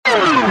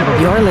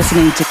You're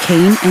listening to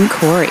Kane and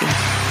Corey.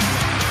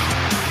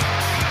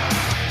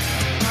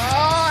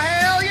 Oh,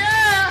 hell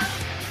yeah!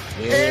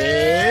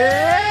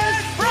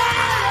 It's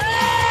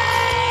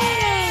Friday!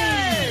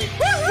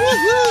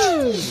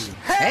 Woo-hoo-hoo!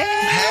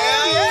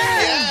 Hell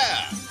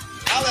yeah!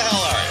 How the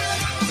hell are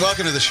you?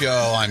 Welcome to the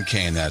show. I'm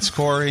Kane. That's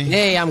Corey.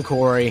 Hey, I'm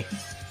Corey.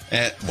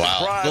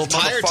 Wow, a little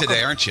tired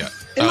today, aren't you?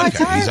 Am I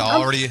tired? He's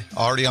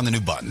already on the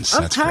new buttons.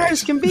 I'm That's tired great.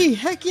 as can be.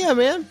 Heck yeah,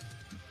 man.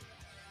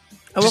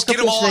 Just get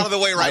them all out of the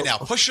way right now.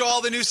 Push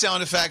all the new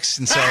sound effects,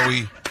 and so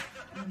we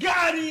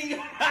Got him!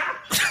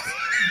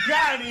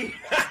 Got him!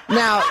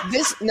 Now,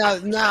 let's that's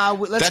go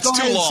ahead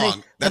too and long. say,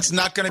 That's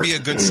not going to be a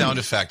good sound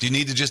effect. You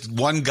need to just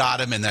one got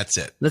him, and that's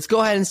it. let's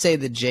go ahead and say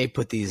that Jay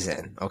put these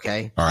in,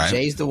 okay? All right.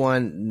 Jay's the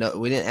one. No,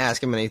 we didn't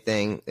ask him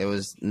anything. There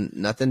was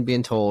nothing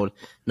being told.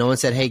 No one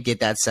said, hey,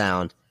 get that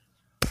sound.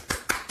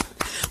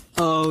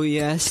 Oh,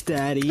 yes,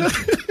 Daddy.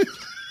 What's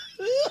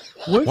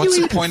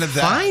the point of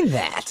that? Find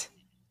that.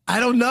 I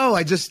don't know.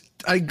 I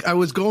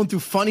was going through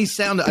funny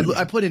sound.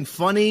 I put in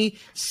funny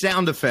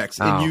sound effects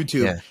in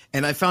YouTube, yeah.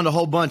 and I found a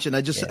whole bunch. And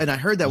I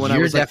heard that when Your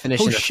I was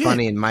definition like, oh, of shit.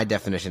 funny and my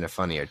definition of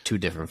funny are two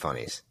different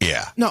funnies.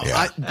 Yeah. No,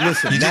 yeah.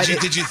 listen.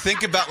 Did you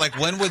think about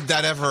when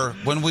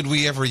would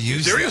we ever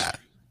use that?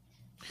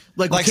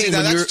 Like see, okay,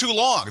 when that's you're- too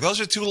long.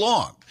 Those are too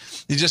long.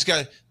 They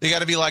got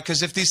to be like,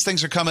 because if these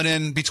things are coming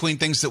in between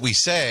things that we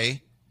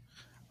say,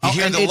 you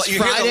hear and the it's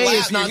Friday, laugh,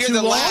 it's not you hear too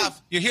the long?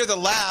 laugh, you hear the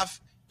laugh.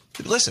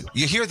 Listen,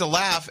 you hear the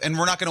laugh, and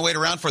we're not going to wait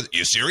around for the,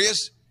 you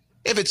serious?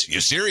 If it's you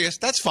serious,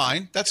 that's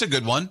fine. That's a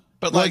good one.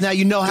 But Well, now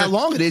you know how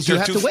long it is. You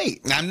have to wait.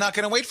 I'm not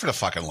going to wait for the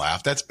fucking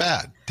laugh. That's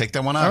bad. Take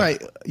that one out. all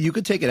right, you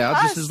could take it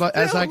out just as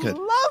I could.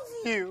 love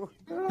you.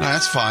 No,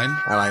 that's fine.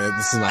 I like it.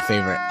 This is my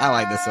favorite. I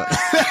like this one.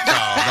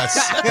 Oh,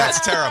 that's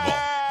terrible.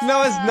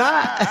 No, it's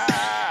not.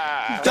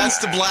 That's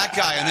the black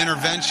guy on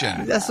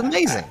Intervention. That's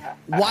amazing.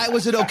 Why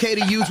was it okay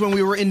to use when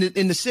we were in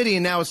the city,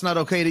 and now it's not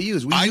okay to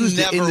use? We I used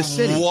it in never the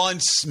city.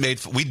 once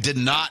we did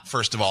not,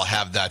 first of all,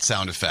 have that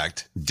sound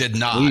effect. Did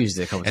not. We used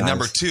it a couple and times.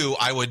 number two,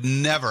 I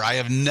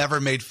have never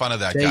made fun of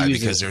that They guy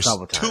used because it a there's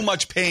couple too times.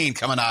 much pain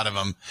coming out of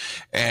him.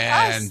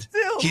 And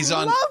he's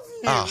on. love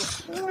you.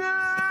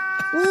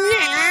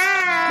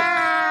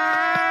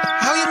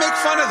 How you make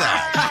fun of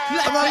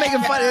that? I'm not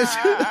making fun of this.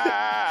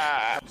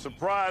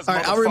 Surprise! All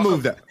right, I'll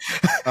remove that.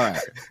 All right.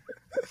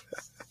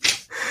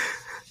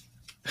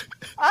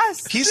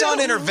 He's on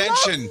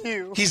Intervention.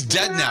 He's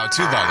dead now,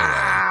 too,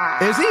 by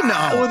the way. Is he?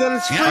 No. Well, then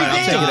it's free Yeah, I'll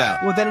game. take it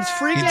out. Well, then it's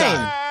free He game.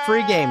 died.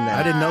 Free game then.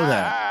 I didn't know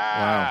that.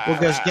 Wow. Well,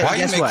 Why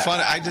you guess make what? fun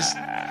of?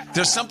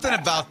 There's something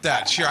about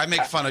that. Sure, I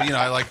make fun of,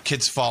 I like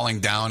kids falling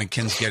down and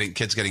kids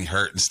getting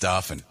hurt and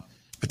stuff,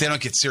 but they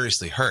don't get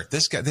seriously hurt.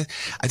 This guy,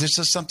 there's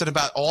just something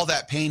about all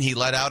that pain he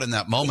let out in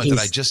that moment that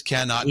I just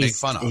cannot make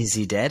fun of. Is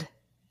he dead?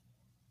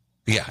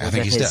 Yeah, I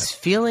think he's dead. His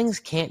feelings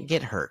can't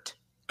get hurt.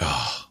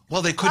 Oh,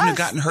 well, they couldn't have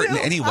gotten hurt in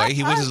any way.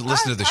 He wouldn't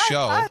listen to the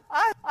show.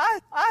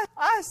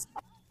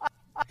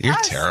 You're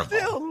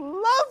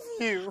terrible. love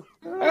you.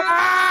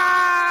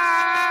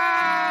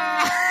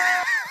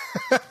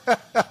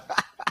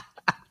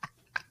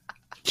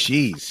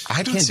 Jeez.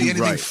 I don't Can't see do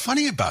anything right.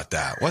 funny about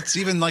that. What's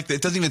even like that?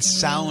 It doesn't even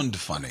sound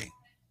funny.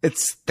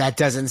 That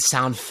doesn't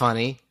sound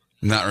funny.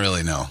 Not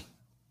really, no.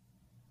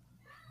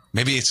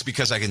 Maybe it's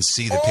because I can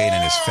see the pain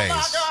in his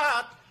face.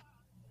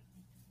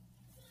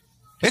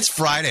 It's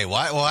Friday.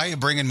 Why are you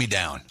bringing me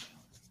down?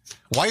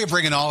 Why are you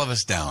bringing all of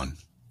us down?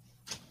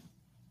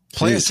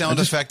 Play a sound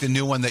effect, a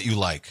new one that you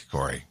like,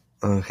 Corey.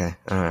 Okay.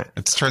 All right.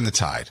 Let's turn the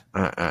tide.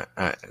 All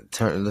right.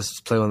 Let's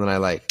play one that I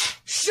like.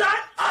 Shut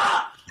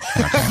up!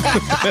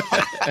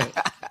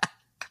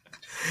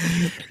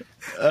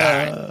 All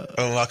right.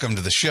 Well, welcome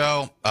to the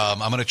show. I'm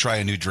going to try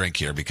a new drink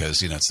here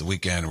because, it's the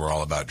weekend. We're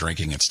all about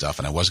drinking and stuff.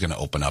 And I was going to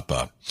open up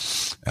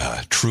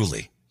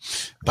Truly,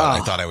 but I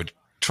thought I would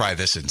try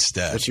this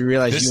instead. But you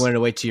realized you wanted to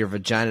wait till your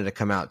vagina to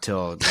come out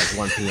till like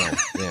 1 p.m.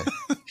 Yeah.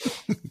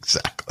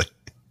 Exactly.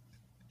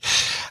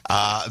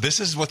 This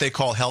is what they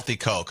call healthy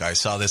Coke. I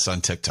saw this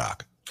on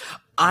TikTok.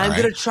 I'm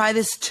going to try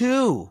this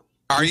too.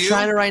 Are you?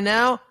 Trying it right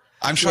now?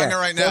 I'm trying it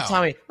right now. Don't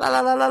tell me. La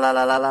la la la la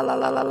la la la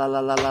la la la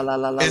la la la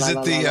la la. Is it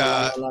the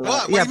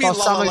what do you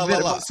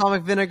mean,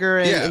 balsamic vinegar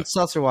and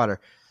seltzer water.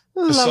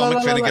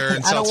 Balsamic vinegar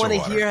and I don't seltzer want to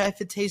water. hear if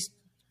it tastes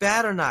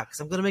bad or not because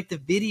I'm going to make the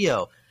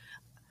video.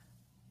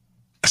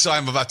 So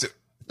I'm about to.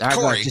 All right,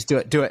 Corey, bro, just do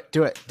it. what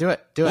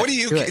do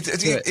you? Do it.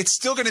 It's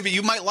still going to be.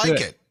 You might like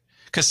it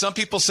because some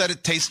people said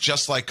it tastes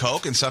just like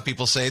Coke, and some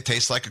people say it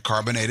tastes like a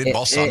carbonated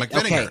balsamic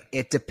vinegar. Okay,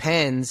 it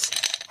depends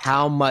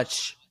how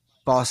much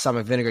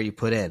balsamic vinegar you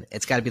put in.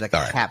 It's got to be like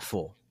a cap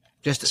full.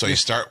 So you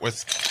start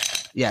with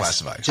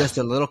glass of ice. Just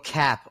a little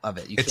cap of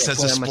it. It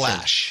says a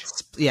splash.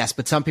 Yes,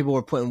 but some people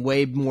were putting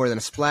way more than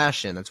a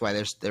splash in. That's why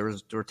they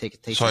were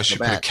taking. So I should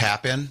put a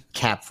cap in.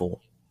 Cap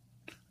full.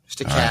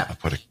 Just a All cap. right, I'll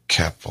put a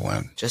cap full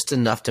in. Just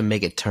enough to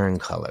make it turn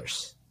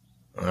colors.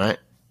 All right.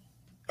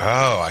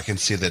 Oh, I can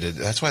see that.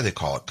 That's why they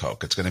call it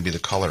Coke. It's going to be the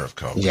color of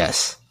Coke.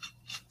 Yes.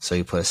 So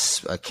you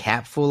put a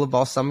cap full of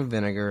balsamic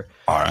vinegar.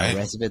 All right. And the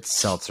rest of it's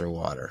seltzer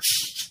water.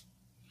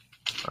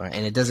 All right,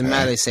 and it doesn't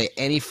matter. They say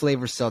any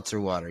flavor seltzer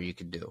water you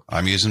could do.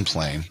 I'm using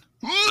plain.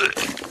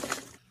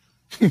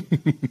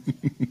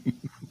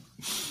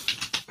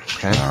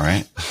 Okay. All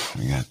right.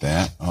 We got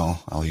that.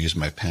 Oh, I'll use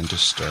my pen to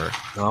stir.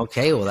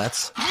 Okay, well,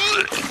 that's...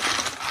 I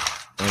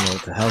don't know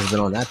what the hell's been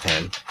on that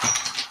pen.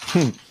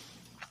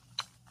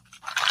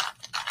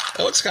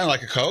 That looks kind of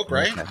like a Coke,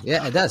 right? Okay.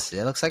 Yeah, it does.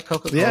 It looks like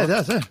Coca-Cola. Yeah, it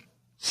does. Yeah.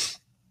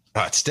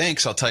 Oh, it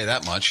stinks, I'll tell you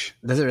that much.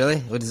 Does it really?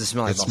 What does it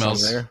smell like? It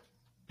smells... Vinegar?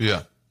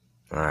 Yeah.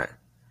 All right.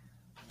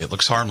 It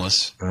looks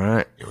harmless. All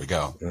right. Here we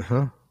go.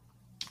 Uh-huh.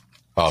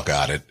 Oh,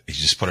 God. You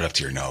just put it up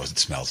to your nose. It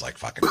smells like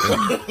fucking...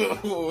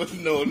 Oh,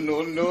 no.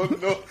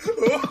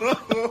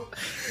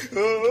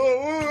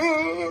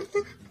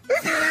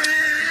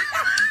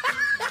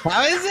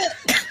 How is it?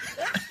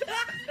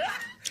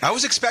 I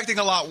was expecting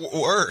a lot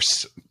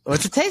worse.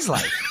 What's it taste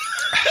like?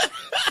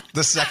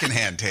 The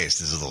secondhand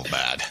taste is a little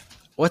bad.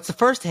 What's the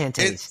first-hand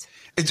taste?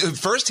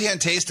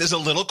 First-hand taste is a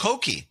little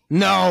cokey.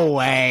 No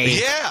way.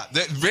 Yeah.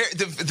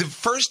 The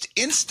first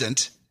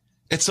instant,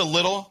 it's a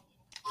little...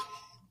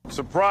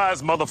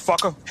 Surprise,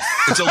 motherfucker.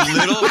 It's a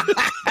little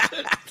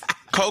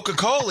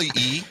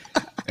Coca-Cola-y.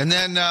 And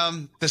then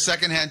the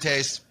secondhand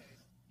taste,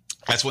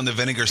 that's when the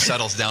vinegar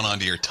settles down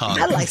onto your tongue.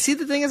 See,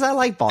 the thing is, I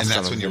like balsamic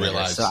And that's when you vinegar,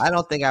 realize. so I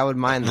don't think I would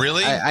mind that.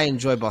 Really? I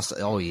enjoy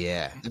balsamic. Oh,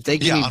 yeah. If they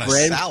give me on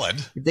bread, a salad.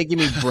 if they give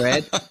me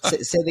bread,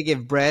 say they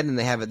give bread and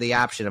they have the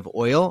option of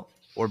oil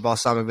or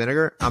balsamic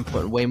vinegar, I'm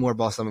putting way more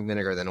balsamic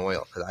vinegar than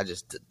oil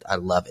because I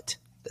love it.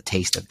 The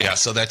taste of it. Yeah,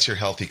 so that's your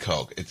healthy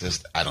Coke. It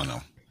just, I don't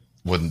know.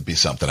 Wouldn't be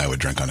something I would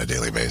drink on a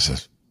daily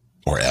basis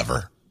or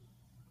ever.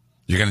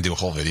 You're going to do a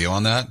whole video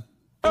on that?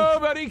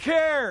 Nobody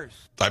cares.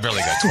 I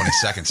barely got 20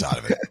 seconds out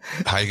of it.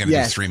 How are you going to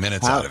do 3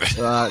 minutes out of it?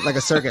 Like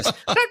a circus.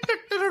 What,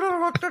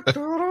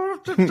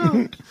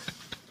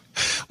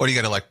 are you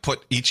going to like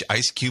put each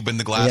ice cube in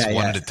the glass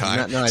one at a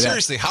time? No,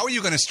 Seriously, how are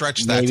you going to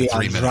stretch that maybe to 3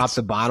 I'll minutes? drop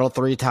the bottle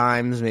 3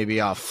 times.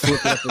 Maybe I'll flip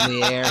it up in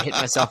the air, hit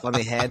myself on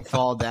the head,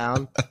 fall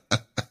down.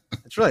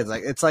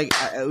 It's like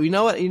you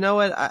know what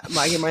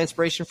I get my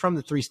inspiration from?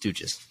 The Three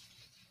Stooges.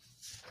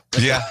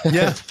 Yeah.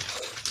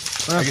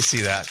 I can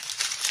see that.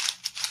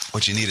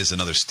 What you need is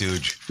another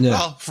stooge.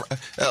 Yeah.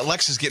 Well,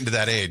 Lex is getting to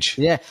that age.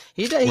 Yeah,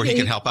 he does. Where he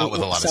can help out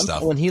with a lot of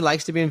stuff. When he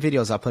likes to be in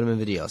videos, I'll put him in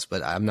videos,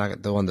 but I'm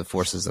not the one that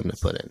forces them to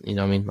put in. You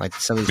know what I mean? Like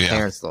some of these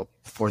parents, they'll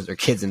force their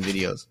kids in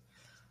videos.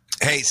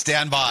 Hey,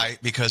 stand by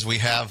because we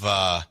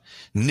have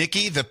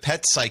Nikki, the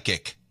pet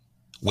psychic,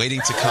 waiting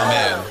to come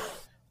in.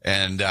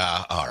 And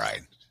all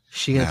right.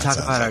 She's gonna talk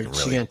about our.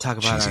 She's gonna talk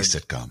about our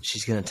sitcom.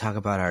 She's gonna talk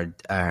about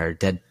our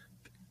dead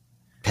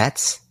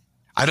pets.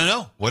 I don't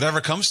know.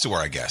 Whatever comes to her,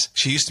 I guess.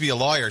 She used to be a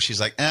lawyer.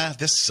 She's like,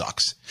 this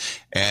sucks.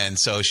 And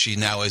so she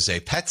now is a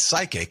pet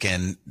psychic.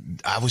 And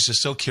I was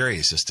just so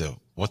curious as to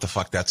what the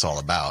fuck that's all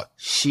about.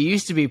 She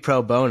used to be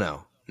pro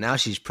bono. Now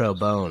she's pro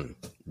bone.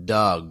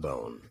 Dog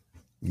bone.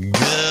 Good.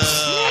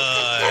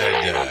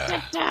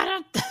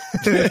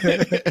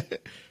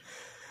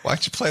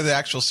 Why'd you play the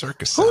actual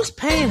circus sound? Who's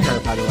paying her,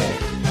 by the way?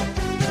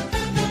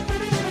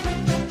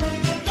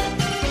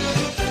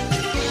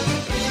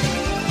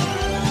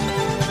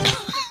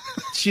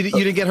 You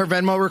didn't get her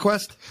Venmo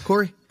request,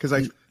 Corey? Because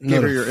I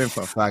gave her your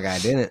info. Fuck, I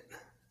didn't.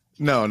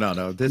 No.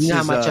 This You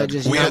know is how much I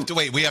just. We have to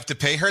wait. We have to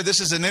pay her. This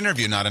is an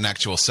interview, not an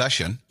actual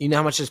session. You know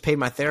how much I just paid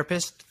my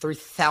therapist?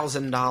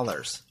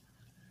 $3,000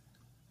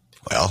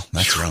 Well,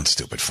 that's your own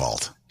stupid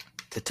fault.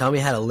 to tell me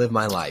how to live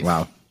my life.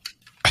 Wow.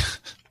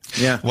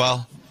 Yeah.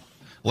 Well,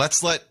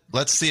 let's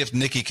see if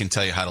Nikki can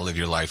tell you how to live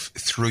your life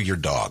through your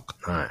dog.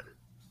 All right.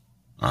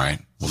 All right.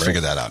 We'll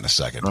figure that out in a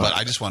second. But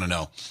I just want to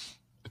know.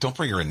 Don't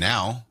bring her in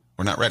now.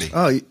 We're not ready.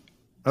 Oh,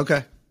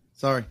 okay.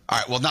 Sorry. All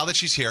right. Well, now that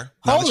she's here.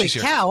 Holy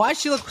cow. Why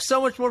does she look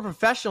so much more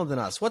professional than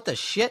us? What the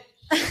shit?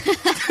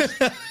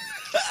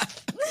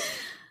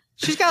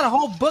 She's got a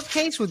whole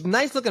bookcase with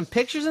nice looking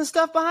pictures and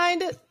stuff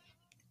behind it.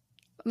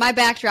 My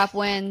backdrop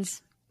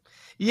wins.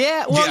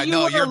 Yeah.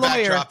 Well, your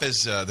backdrop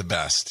is the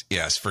best.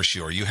 Yes, for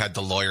sure. You had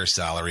the lawyer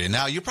salary, and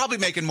now you're probably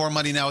making more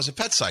money now as a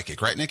pet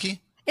psychic, right,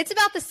 Nikki? It's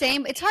about the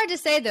same. It's hard to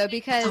say, though,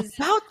 because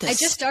I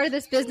just started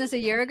this business a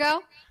year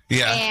ago.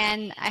 Yeah.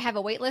 And I have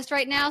a wait list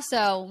right now,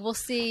 so we'll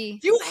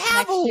see. You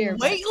have a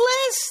wait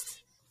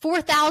list?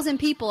 4,000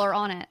 people are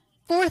on it.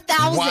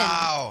 4,000.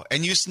 Wow.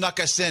 And you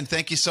snuck us in.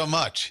 Thank you so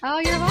much. Oh,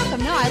 you're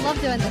welcome. No, I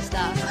love doing this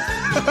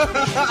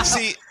stuff.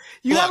 See,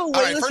 you have a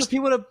wait list for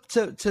people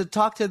to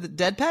talk to the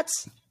dead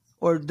pets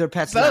or their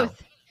pets now? Both.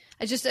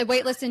 It's just a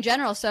wait list in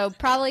general. So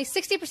probably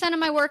 60% of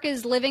my work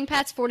is living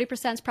pets.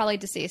 40% is probably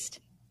deceased.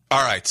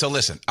 All right. So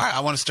listen,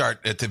 I want to start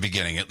at the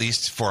beginning, at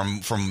least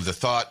from the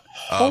thought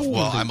of,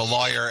 well, I'm a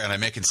lawyer and I'm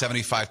making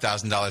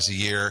 $75,000 a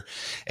year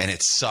and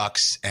it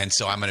sucks. And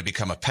so I'm going to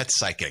become a pet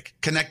psychic.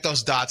 Connect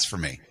those dots for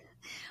me.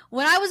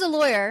 When I was a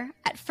lawyer,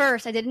 at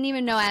first, I didn't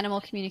even know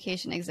animal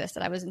communication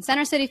existed. I was in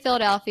Center City,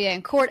 Philadelphia,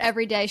 in court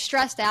every day,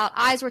 stressed out.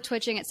 Eyes were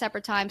twitching at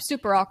separate times,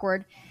 super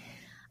awkward.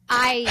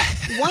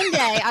 One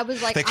day I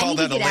was like, They I call need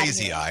to that a get out of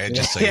lazy here. eye,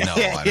 just so you know.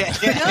 I don't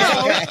know.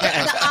 No,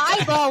 the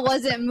eyeball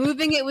wasn't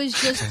moving; it was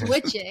just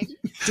twitching.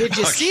 Did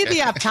you see the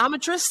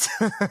optometrist?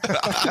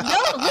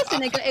 No,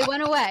 listen, it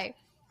went away.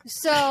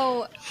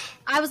 So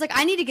I was like,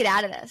 I need to get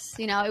out of this.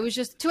 You know, it was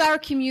just 2-hour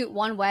commute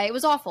one way. It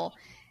was awful.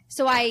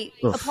 So I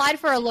applied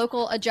for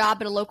a job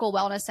at a local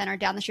wellness center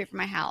down the street from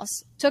my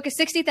house. Took a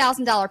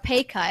 $60,000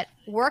 pay cut.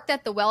 Worked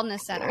at the wellness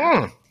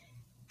center.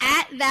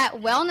 At that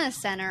wellness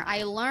center,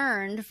 I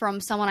learned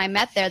from someone I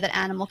met there that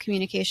animal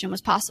communication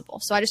was possible.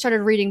 So I just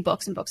started reading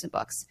books and books and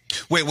books.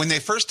 Wait, when they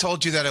first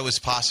told you that it was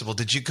possible,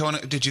 did you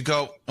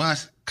go, well,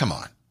 come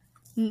on.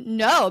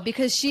 No,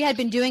 because she had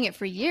been doing it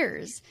for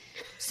years.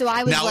 So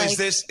I was now, like,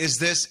 is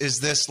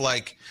this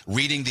like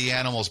reading the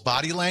animal's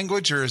body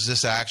language, or is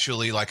this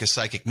actually like a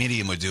psychic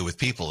medium would do with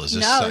people? Is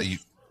this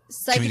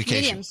psychic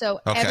medium. So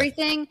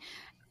everything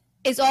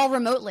is all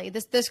remotely.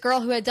 This girl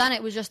who had done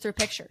it was just through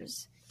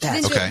pictures. She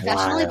didn't do it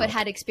professionally, but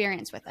had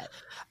experience with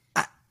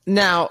it.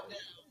 Now,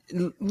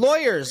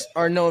 lawyers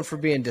are known for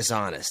being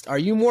dishonest. Are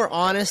you more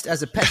honest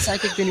as a pet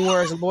psychic than you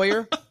were as a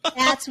lawyer?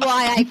 That's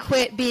why I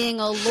quit being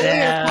a lawyer.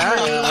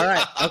 Yeah, all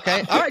right.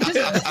 Okay. All right.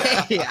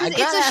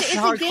 It's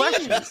a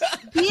game.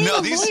 Being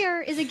a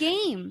lawyer is a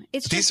game.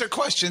 These are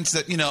questions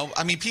that,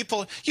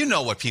 people,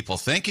 what people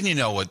think, and you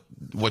know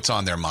what's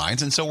on their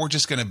minds. And so we're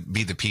just going to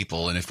be the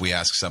people. And if we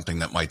ask something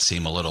that might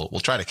seem we'll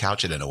try to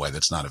couch it in a way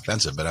that's not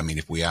offensive. But I mean,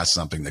 if we ask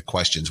something that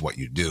questions what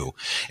you do,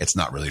 it's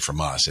not really from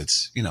us.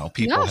 It's,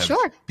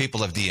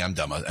 people have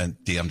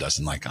DM'd us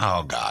and like,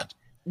 oh God.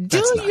 Do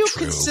you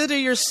consider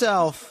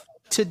yourself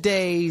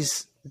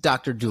today's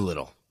Dr.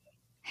 Doolittle?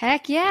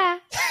 Heck yeah.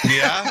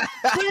 Yeah?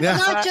 But it's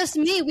not just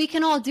me. We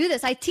can all do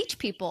this. I teach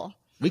people.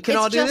 We can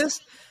all do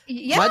this?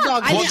 Yeah. My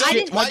dog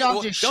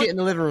just shit in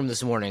the living room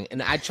this morning,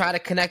 and I tried to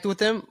connect with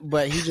him,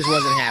 but he just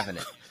wasn't having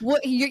it.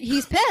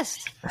 He's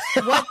pissed.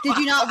 What? Did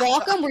you not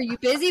walk him? Were you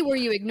busy? Were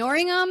you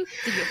ignoring him?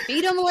 Did you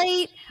feed him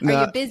late?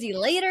 Are you busy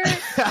later?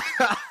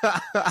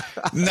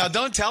 No,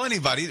 don't tell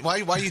anybody.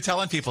 Why are you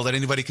telling people that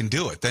anybody can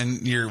do it? Then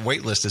your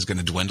wait list is going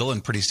to dwindle,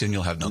 and pretty soon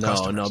you'll have no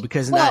customers. No,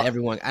 because not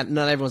everyone's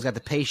got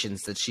the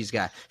patience that she's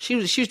got. She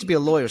used to be a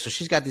lawyer, so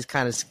she's got these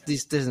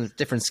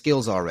different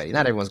skills already.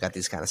 Not everyone's got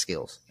these kind of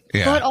skills.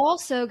 Yeah. But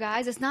also,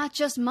 guys, it's not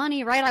just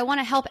money, right? I want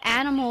to help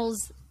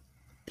animals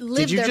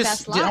live their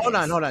best lives.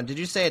 Hold on. Did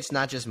you say it's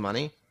not just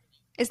money?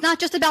 It's not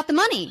just about the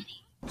money.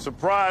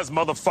 Surprise,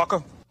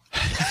 motherfucker.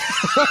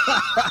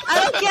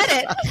 I don't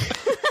get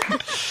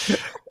it.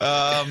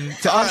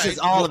 To us, it's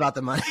all about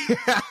the money.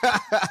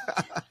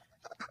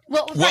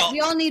 Well, right, we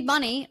all need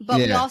money, but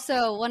we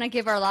also want to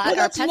give our lives.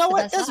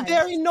 That's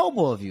very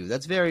noble of you.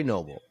 That's very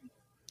noble.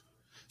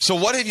 So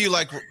what have you,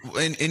 like,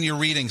 in your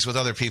readings with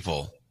other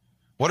people?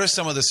 What are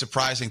some of the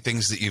surprising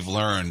things that you've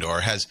learned,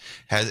 or has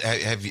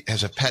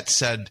a pet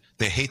said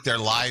they hate their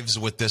lives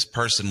with this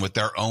person, with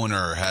their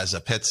owner? Has a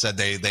pet said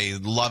they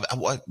love?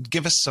 What?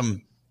 Give us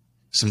some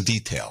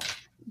detail.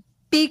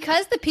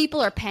 Because the people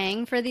are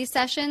paying for these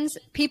sessions,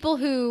 people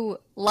who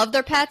love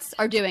their pets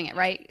are doing it,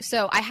 right?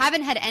 So I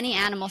haven't had any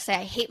animal say,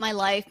 I hate my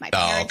life, my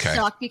parents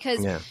suck,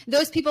 because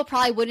those people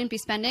probably wouldn't be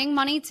spending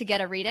money to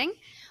get a reading.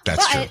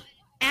 That's true.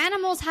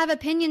 Animals have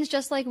opinions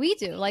just like we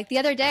do. Like the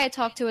other day I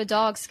talked to a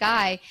dog,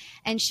 Sky,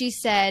 and she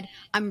said,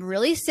 I'm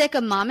really sick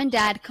of mom and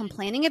dad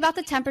complaining about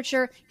the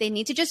temperature. They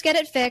need to just get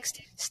it fixed.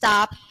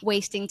 Stop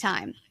wasting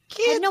time.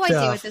 I had no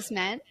idea what this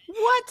meant.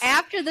 What?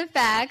 After the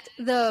fact,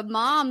 the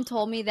mom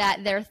told me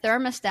that their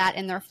thermostat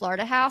in their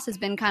Florida house has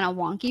been kind of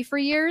wonky for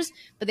years,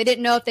 but they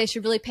didn't know if they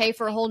should really pay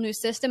for a whole new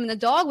system, and the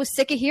dog was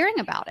sick of hearing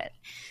about it.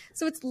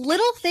 So it's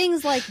little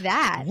things like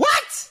that.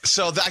 What?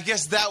 So I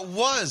guess that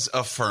was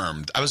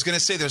affirmed. I was going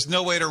to say there's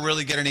no way to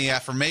really get any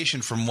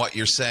affirmation from what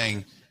you're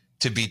saying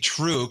to be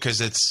true, because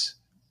it's,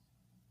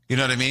 you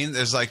know what I mean?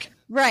 There's like...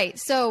 Right.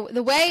 So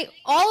the way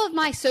all of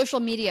my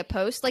social media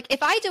posts, like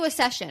if I do a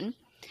session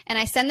and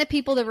I send the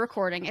people the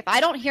recording, if I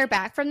don't hear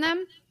back from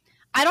them,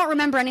 I don't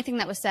remember anything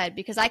that was said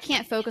because I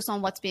can't focus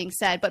on what's being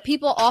said. But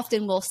people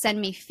often will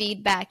send me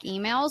feedback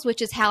emails,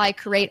 which is how I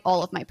create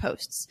all of my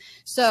posts.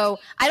 So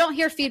I don't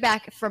hear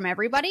feedback from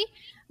everybody,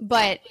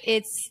 but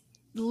it's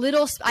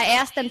little. I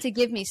ask them to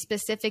give me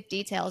specific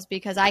details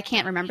because I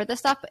can't remember this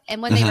stuff.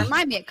 And when they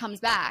remind me, it comes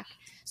back.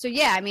 So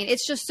yeah, I mean,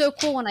 it's just so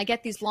cool when I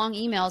get these long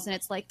emails and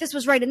it's like, this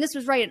was right and this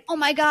was right. And oh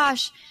my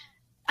gosh,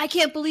 I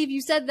can't believe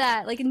you said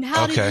that. Like, and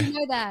how did you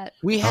know that?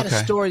 We had a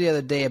story the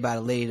other day about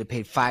a lady that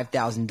paid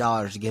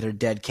 $5,000 to get her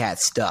dead cat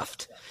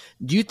stuffed.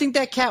 Do you think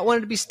that cat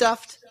wanted to be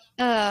stuffed?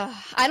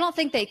 I don't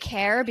think they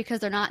care because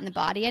they're not in the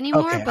body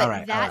anymore. Okay,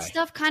 but that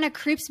stuff kind of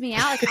creeps me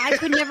out. Like, I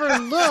could never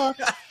look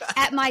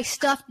at my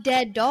stuffed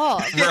dead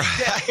dog.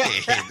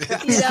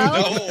 Right. You know?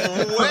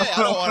 No way. I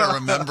don't want to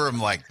remember him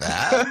like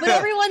that. But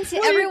everyone's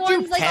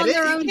like on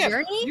their own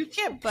journey. You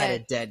can't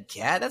pet a dead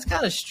cat. That's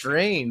kind of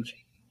strange.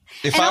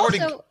 If I were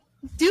to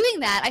doing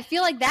that, I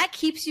feel like that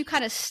keeps you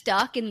kind of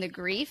stuck in the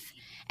grief.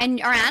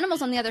 And our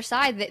animals on the other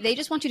side, they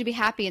just want you to be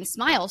happy and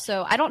smile.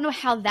 So I don't know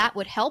how that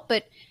would help,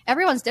 but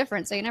everyone's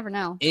different, so you never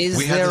know.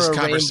 Is there a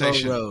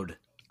rainbow road?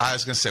 I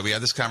was going to say, we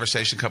had this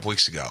conversation a couple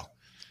weeks ago.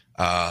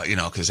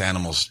 because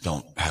animals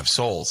don't have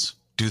souls.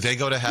 Do they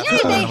go to heaven? Yeah,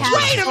 they Animals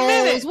have don't-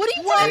 Wait a minute. What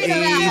are you talking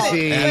about?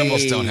 Easy.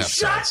 Animals don't have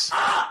souls.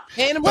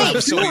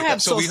 Animals do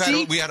have So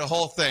souls. we had a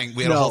whole thing.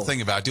 We had a whole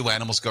thing about, do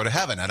animals go to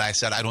heaven? And I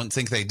said, I don't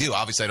think they do.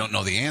 Obviously, I don't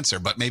know the answer,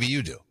 but maybe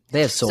you do.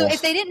 They have souls. So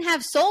if they didn't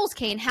have souls,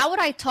 Kane, how would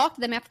I talk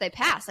to them after they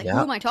pass? Like, who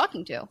am I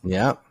talking to?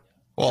 Yeah.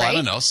 Well, I Right?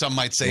 don't know. Some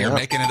might say you're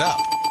making it up.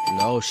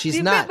 No, she's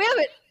But- not.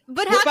 But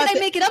What how about can I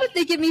make it up if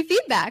they give me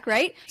feedback,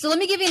 right? So let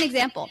me give you an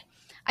example.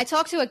 I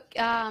talked to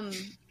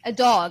a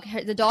dog.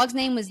 The dog's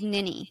name was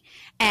Ninny,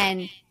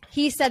 and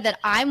he said that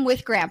I'm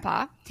with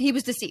Grandpa. He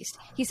was deceased.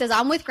 He says,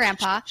 I'm with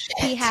Grandpa.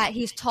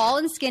 He's tall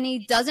and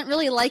skinny, doesn't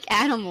really like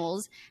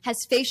animals, has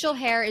facial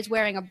hair, is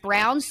wearing a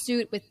brown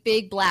suit with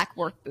big black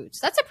work boots.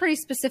 That's a pretty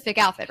specific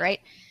outfit, right?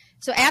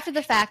 So after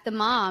the fact, the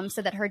mom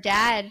said that her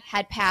dad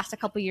had passed a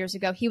couple years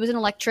ago. He was an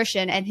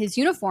electrician, and his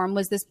uniform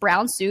was this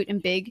brown suit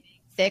and big,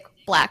 thick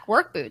black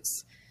work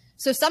boots.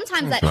 So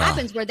sometimes that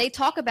happens where they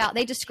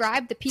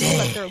describe the people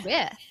that they're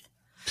with.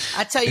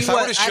 I tell you If I were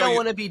what, to show I don't you-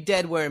 want to be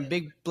dead wearing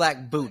big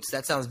black boots.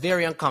 That sounds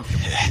very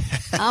uncomfortable.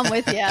 I'm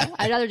with you.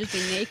 I'd rather just be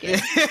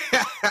naked.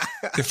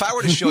 If I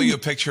were to show you a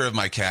picture of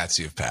my cats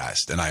you've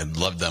passed, and I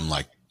loved them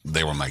like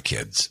they were my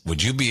kids,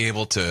 would you be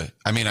able to?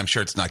 I mean, I'm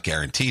sure it's not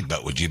guaranteed,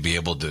 but would you be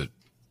able to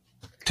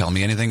tell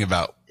me anything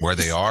about where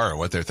they are or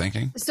what they're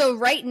thinking? So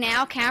right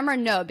now,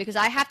 Cameron, no, because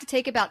I have to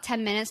take about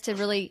 10 minutes to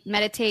really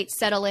meditate,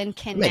 settle in,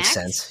 connect. Makes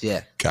sense.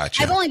 Yeah.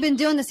 Gotcha. I've only been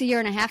doing this a year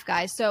and a half,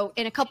 guys. So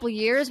in a couple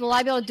years, will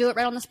I be able to do it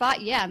right on the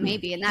spot? Yeah,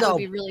 maybe, and that would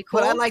be really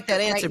cool. But I like that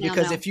Right answer now,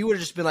 because no. if you would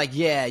have just been like,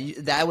 yeah,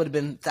 that would have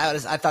been I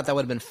thought that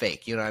would have been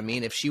fake. You know what I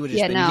mean? If she would have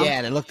just been no.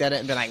 and looked at it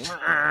and been like,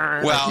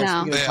 Well,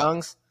 No. speaking of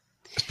tongues.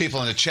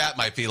 people in the chat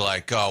might be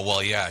like, oh,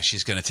 well, yeah,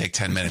 she's going to take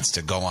 10 minutes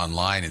to go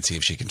online and see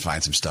if she can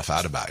find some stuff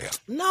out about you.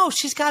 No,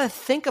 she's got to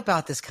think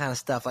about this kind of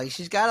stuff. Like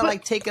she's got to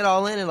like take it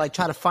all in and like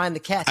try to find the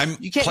cat. I'm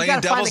You playing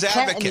gotta find devil's the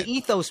cat advocate. in the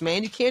ethos,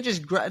 man. You can't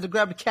just grab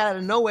the cat out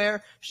of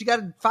nowhere. She got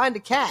to find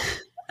the cat.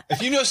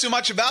 If you know so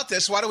much about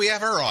this, why do we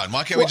have her on?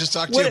 Why can't we just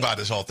talk to you about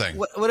this whole thing?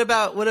 What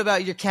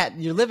about your cat,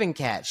 your living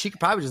cat? She could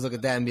probably just look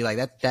at that and be like,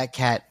 that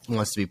cat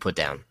wants to be put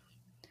down.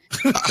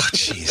 Oh,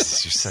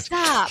 Jesus, you're such.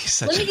 Stop. You're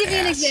such Let me give you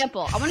an ass.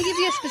 example. I want to give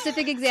you a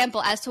specific example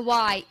as to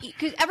why,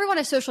 because everyone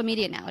has social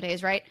media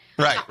nowadays, right?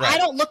 Right. I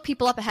don't look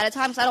people up ahead of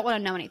time, so I don't want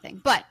to know anything.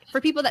 But for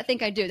people that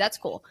think I do, that's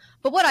cool.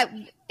 But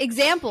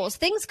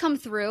things come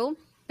through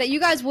that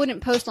you guys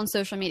wouldn't post on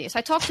social media. So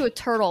I talked to a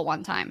turtle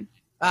one time.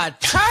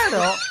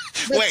 Turtle?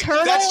 Wait,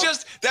 turtle-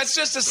 that's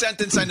just a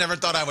sentence I never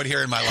thought I would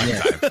hear in my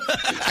lifetime.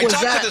 I Was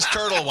talked that- to this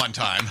turtle one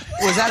time.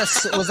 Was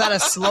that a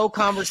slow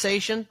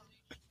conversation?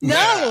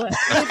 No,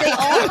 they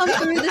all come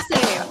through the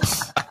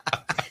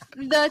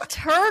same. The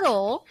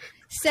turtle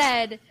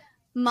said,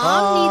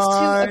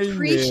 Mom needs to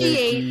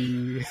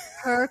appreciate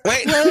her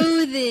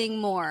clothing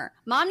more.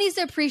 Mom needs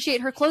to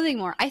appreciate her clothing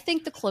more. I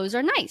think the clothes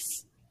are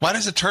nice. Why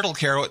does a turtle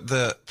care what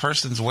the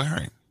person's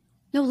wearing?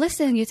 No,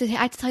 listen, I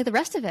have to tell you the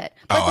rest of it.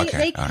 Oh, But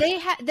okay.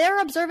 they're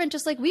observant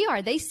just like we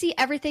are. They see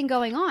everything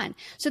going on.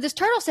 So this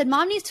turtle said,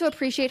 Mom needs to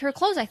appreciate her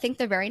clothes. I think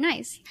they're very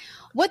nice.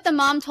 What the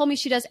mom told me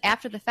she does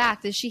after the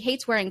fact is she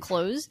hates wearing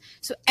clothes.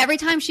 So every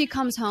time she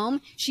comes home,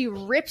 she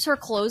rips her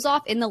clothes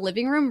off in the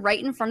living room right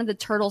in front of the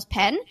turtle's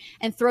pen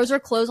and throws her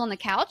clothes on the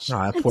couch Oh,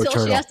 that poor until she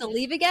turtle. has to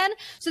leave again.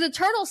 So the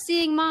turtle's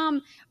seeing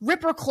Mom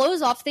rip her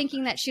clothes off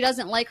thinking that she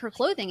doesn't like her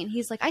clothing. And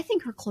he's like, I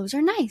think her clothes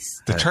are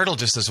nice. The turtle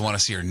just doesn't want to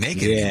see her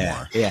naked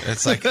anymore. Yeah.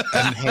 It's like,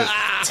 Hey,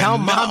 tell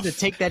Mom to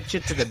take that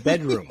shit to the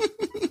bedroom.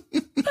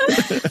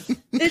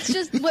 It's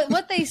just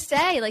what they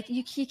say. Like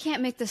you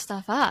can't make this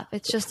stuff up.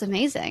 It's just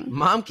amazing.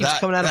 Mom keeps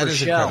coming out of that her is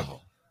shell.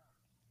 incredible.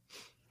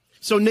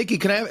 So, Nikki,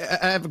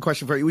 I have a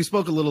question for you. We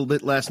spoke a little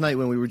bit last night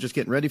when we were just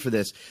getting ready for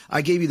this.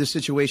 I gave you the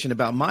situation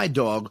about my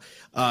dog.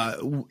 I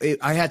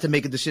had to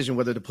make a decision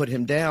whether to put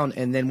him down.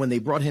 And then when they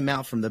brought him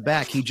out from the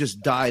back, he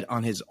just died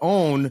on his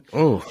own.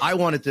 Oh. I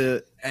wanted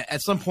to,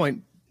 at some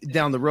point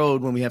down the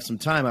road, when we have some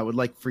time, I would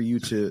like for you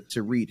to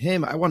read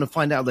him. I want to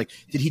find out, like,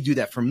 did he do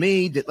that for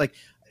me?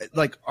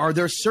 Like, are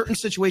there certain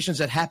situations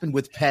that happen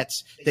with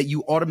pets that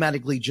you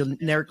automatically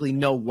generically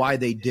know why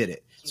they did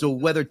it? So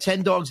whether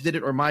 10 dogs did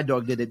it or my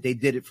dog did it, they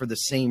did it for the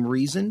same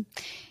reason.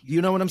 Do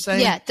you know what I'm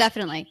saying? Yeah,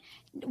 definitely.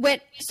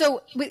 With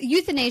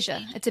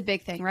euthanasia, it's a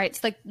big thing, right?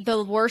 It's like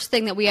the worst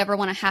thing that we ever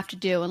want to have to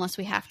do unless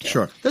we have to.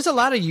 Sure. There's a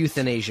lot of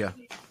euthanasia.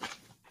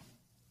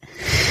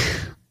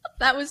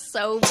 That was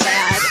so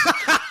bad.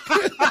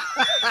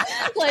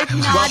 Like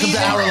not Welcome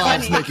even to our funny.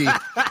 lives, Nikki.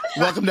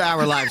 Welcome to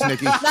our lives,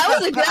 Nikki.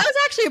 That was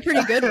actually a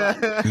pretty good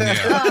one.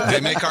 Yeah,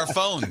 they make our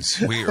phones.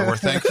 We're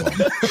thankful.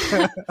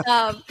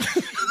 The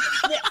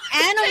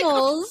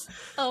animals.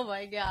 Oh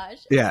my gosh.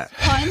 Yeah.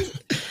 Puns.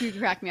 You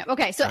crack me up.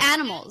 Okay, so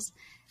animals,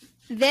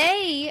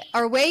 they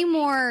are way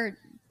more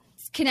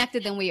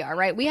connected than we are,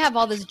 right? We have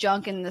all this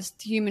junk in this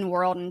human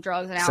world and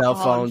drugs and Cell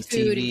alcohol phones, and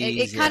food. TVs,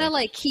 It kind yeah. of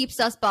like keeps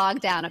us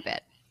bogged down a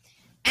bit.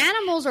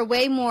 Animals are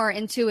way more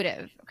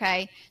intuitive,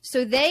 okay?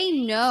 So they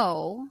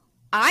know,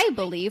 I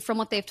believe, from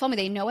what they've told me,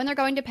 they know when they're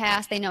going to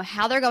pass. They know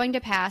how they're going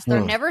to pass.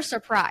 They're never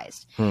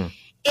surprised.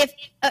 if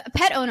a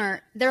pet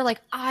owner, they're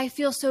like, I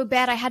feel so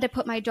bad, I had to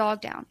put my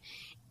dog down.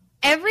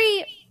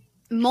 Every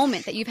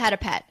moment that you've had a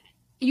pet,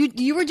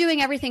 you were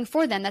doing everything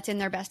for them that's in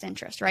their best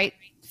interest, right?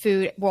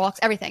 Food, walks,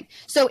 everything.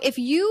 So if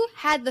you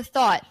had the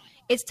thought,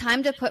 it's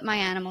time to put my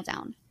animal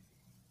down,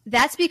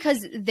 that's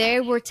because they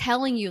were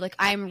telling you, like,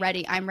 I'm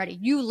ready, I'm ready.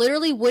 You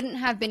literally wouldn't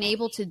have been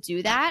able to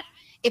do that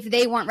if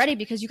they weren't ready,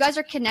 because you guys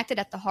are connected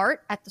at the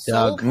heart, at the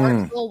soul,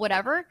 heart, soul,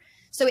 whatever.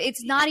 So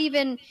it's not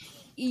even,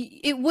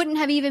 it wouldn't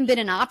have even been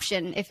an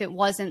option if it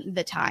wasn't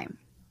the time.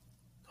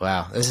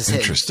 Wow, this is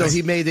interesting. So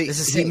he made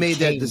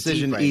that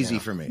decision easy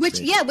for me.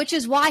 Which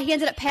is why he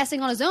ended up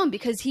passing on his own,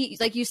 because he,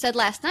 like you said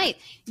last night,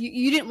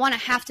 you didn't want to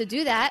have to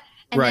do that,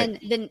 and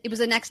then it was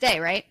the next day,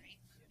 right?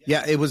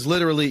 Yeah, it was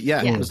literally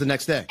it was the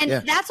next day.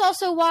 And that's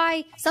also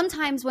why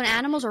sometimes when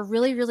animals are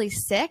really, really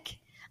sick,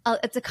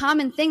 it's a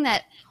common thing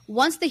that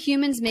once the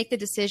humans make the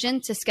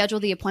decision to schedule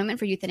the appointment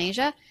for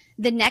euthanasia,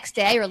 the next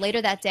day or later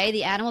that day,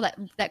 the animal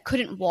that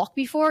couldn't walk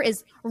before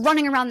is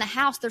running around the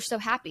house. They're so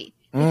happy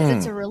because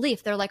it's a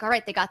relief. They're like, all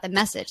right, they got the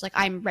message. Like,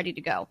 I'm ready to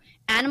go.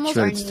 Animals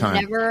are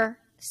never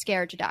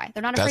scared to die.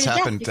 They're not afraid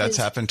of death. That's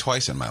happened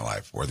twice in my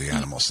life where the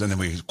animals, and then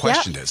we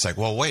questioned it. It's like,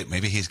 well, wait,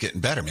 maybe he's getting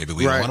better. Maybe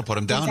we don't want to put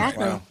him down right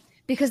now.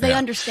 Because they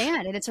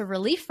understand it. It's a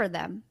relief for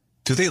them.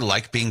 Do they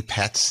like being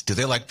pets? Do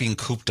they like being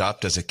cooped up?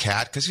 Does a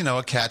cat? Because,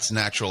 a cat's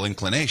natural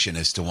inclination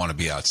is to want to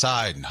be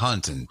outside and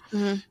hunt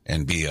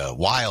and be a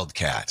wild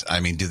cat. I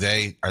mean,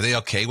 are they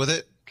okay with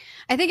it?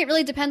 I think it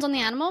really depends on the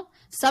animal.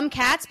 Some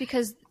cats,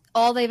 because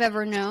all they've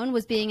ever known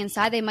was being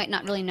inside, they might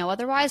not really know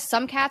otherwise.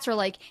 Some cats are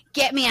like,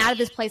 get me out of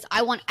this place.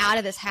 I want out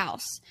of this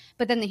house.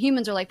 But then the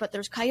humans are like, but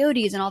there's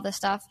coyotes and all this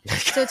stuff.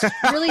 So it's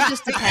really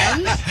just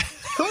depends.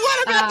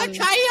 What about the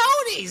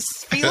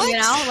coyotes, Felix?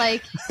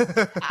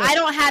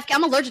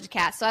 I'm allergic to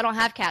cats, so I don't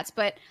have cats.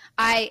 But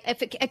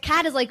if a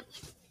cat is like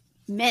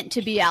meant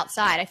to be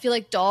outside, I feel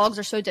like dogs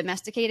are so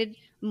domesticated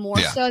more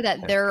so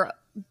that they're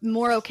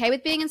more okay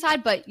with being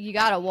inside. But you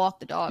got to walk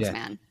the dogs,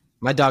 man.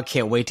 My dog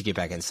can't wait to get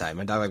back inside.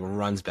 My dog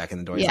runs back in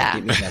the door. He's like,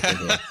 get me back in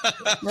here.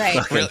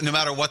 Right. Really? No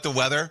matter what the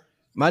weather?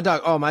 My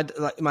dog, my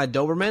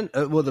Doberman,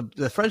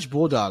 the French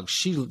Bulldog,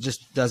 she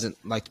just doesn't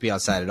like to be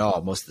outside at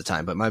all most of the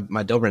time. But my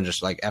Doberman,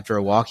 just like after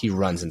a walk, he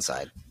runs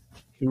inside.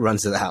 He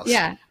runs to the house.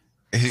 Yeah.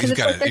 You're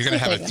going to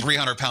have a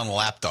 300-pound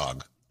lap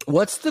dog.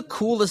 What's the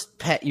coolest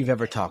pet you've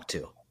ever talked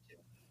to?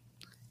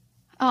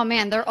 Oh,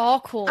 man, they're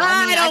all cool.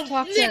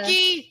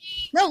 Nikki!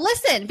 No,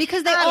 listen,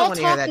 because they all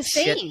talk the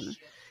same.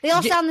 They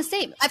all sound the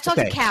same. I've talked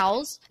to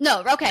cows.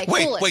 No, okay,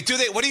 coolest. Wait,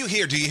 what do you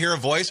hear? Do you hear a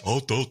voice?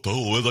 Oh,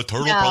 the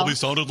turtle probably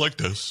sounded like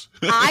this.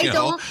 I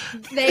don't.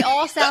 They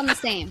all sound the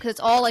same because it's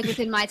all like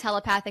within my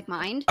telepathic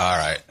mind. All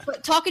right.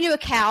 But talking to a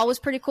cow was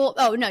pretty cool.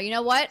 Oh, no, you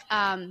know what?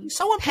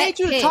 Someone paid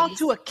you to talk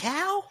to a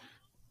cow?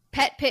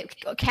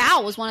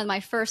 Cow was one of my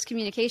first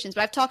communications,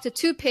 but I've talked to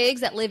 2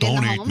 pigs that live in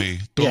the home.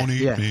 Don't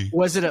eat me.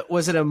 Was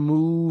it a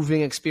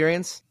moving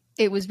experience?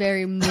 It was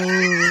very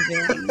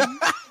moving.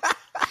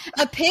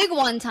 A pig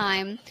one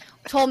time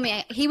told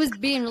me he was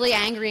being really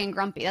angry and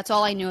grumpy. That's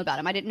all I knew about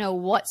him. I didn't know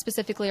what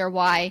specifically or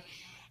why.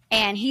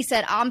 And he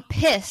said, I'm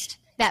pissed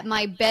that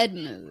my bed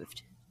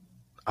moved.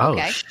 Oh,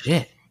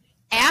 shit.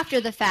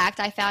 After the fact,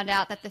 I found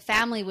out that the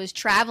family was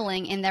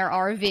traveling in their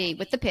RV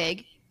with the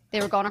pig.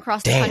 They were going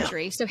across the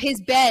country. So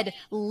his bed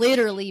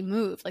literally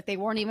moved. Like they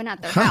weren't even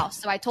at their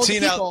house. So I told the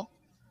people.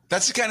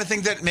 That's the kind of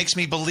thing that makes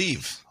me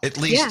believe at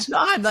least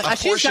a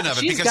portion of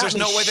it, because there's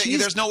no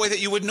way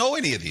that you would know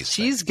any of these.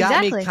 She's got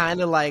me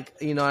kind of like,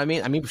 you know what I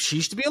mean? I mean, she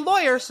used to be a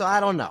lawyer, so I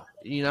don't know,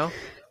 you know?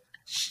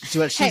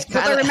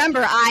 But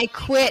remember, I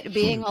quit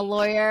being a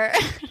lawyer.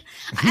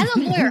 As a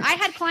lawyer, I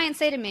had clients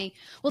say to me,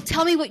 well,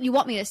 tell me what you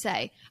want me to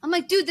say. I'm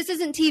like, dude, this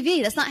isn't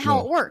TV. That's not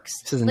how it works.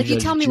 Like, you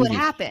tell me what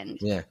happened.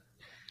 Yeah.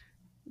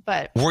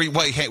 But were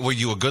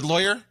you a good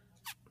lawyer?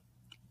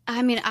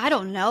 I mean, I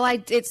don't know.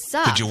 It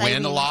sucked. Did you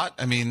win a lot?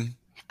 I mean,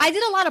 I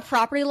did a lot of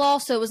property law,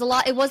 so it was a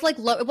lot. It was like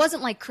it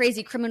wasn't like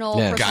crazy criminal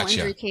personal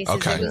injury cases.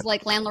 Okay. It was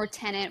like landlord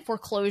tenant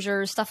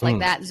foreclosures, stuff like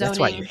that. Zoning. That's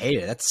why you hate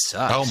it. That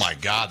sucks. Oh my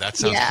God, that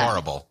sounds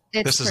horrible.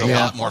 This is a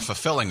lot more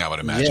fulfilling, I would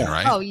imagine,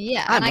 right? Oh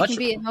yeah, and I can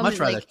be at home much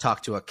rather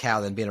talk to a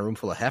cow than be in a room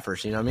full of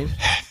heifers. You know what I mean?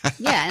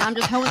 Yeah, and I'm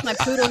just home with my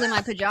poodles in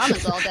my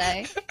pajamas all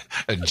day.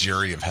 A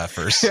jury of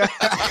heifers.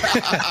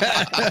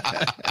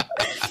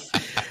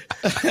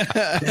 We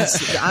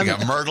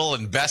got Myrtle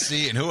and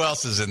Bessie, and who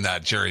else is in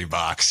that jury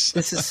box?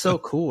 This is so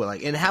cool.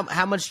 Like, and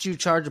how much do you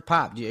charge a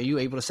pop? Are you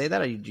able to say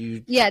that? Or do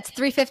you? Yeah, it's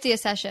 $350 a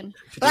session,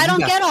 but I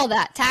don't get all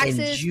that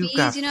taxes,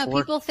 fees. You know,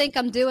 people think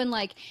I'm doing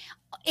like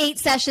 8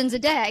 sessions a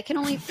day. I can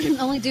only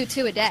do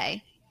 2 a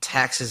day.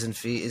 Taxes and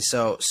fees.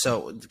 So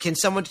can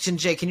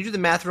Jay? Can you do the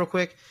math real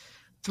quick?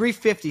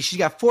 $350. She's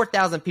got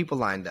 4,000 people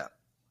lined up.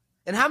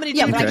 And how many?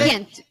 But I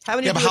can't.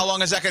 But how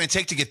long is that going to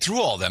take to get through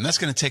all of them? That's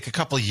going to take a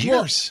couple of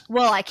years.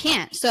 Well, I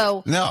can't.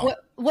 So no.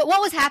 What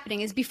was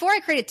happening is before I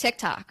created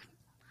TikTok,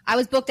 I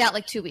was booked out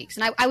like 2 weeks,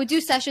 and I would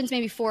do sessions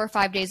maybe 4 or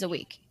 5 days a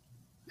week.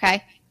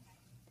 Okay,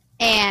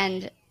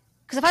 and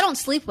because if I don't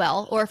sleep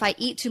well or if I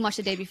eat too much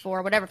the day before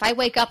or whatever, if I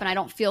wake up and I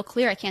don't feel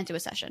clear, I can't do a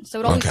session. So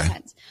it always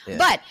depends. Yeah.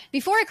 But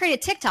before I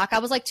created TikTok, I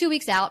was like 2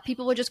 weeks out.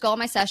 People would just go on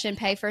my session,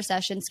 pay for a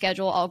session,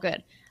 schedule, all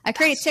good. I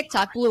created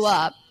TikTok, blew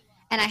up,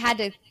 and I had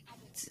to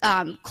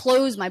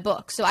close my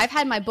book. So I've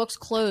had my books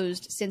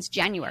closed since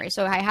January.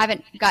 So I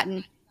haven't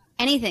gotten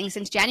anything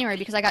since January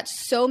because I got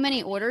so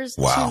many orders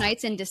 2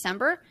 nights in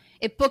December.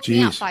 It booked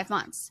me out 5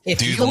 months.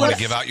 Do you want to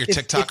give out your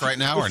TikTok right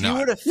now or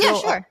not? Yeah,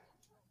 sure.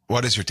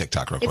 What is your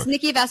TikTok real quick? It's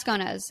Nikki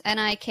Vasconez,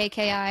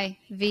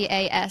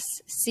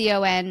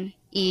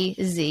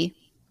 NIKKIVASCONEZ.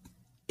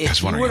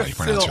 If you were to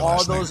fill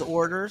all those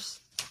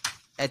orders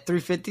at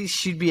 350,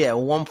 she'd be at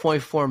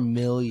 1.4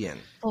 million.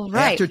 Oh,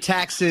 right. After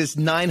taxes,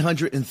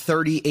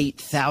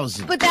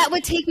 938,000. But that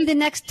would take me the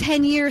next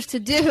 10 years to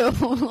do.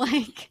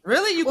 Like,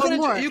 really? You don't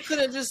think you could?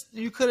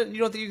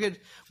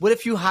 What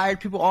if you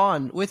hired people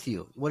on with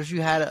you? What if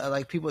you had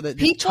like people that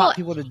taught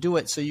people to do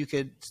it so you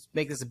could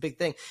make this a big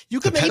thing? You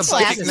could make a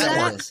psychic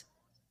network.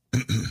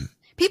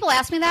 People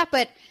ask me that,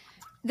 but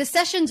the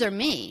sessions are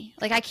me.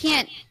 Like, I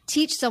can't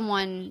teach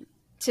someone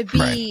to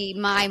be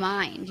my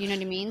mind, you know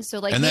what I mean? So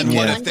like, and then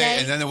what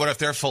if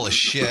they're full of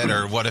shit,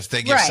 or what if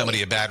they give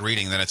somebody a bad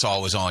reading? Then it's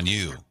always on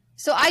you.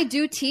 So I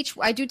do teach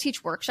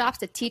workshops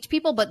to teach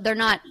people, but they're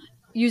not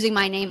using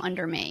my name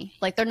under me.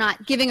 Like, they're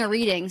not giving a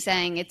reading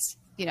saying it's,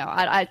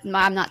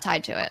 I'm not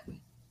tied to it.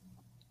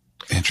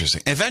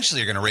 Interesting.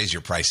 Eventually, you're going to raise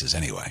your prices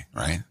anyway,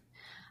 right?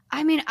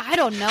 I mean, I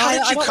don't know.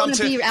 I don't want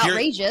to be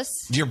outrageous.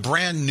 You're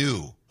brand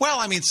new. Well,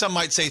 I mean, some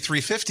might say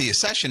 $350 a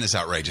session is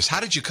outrageous. How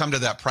did you come to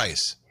that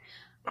price?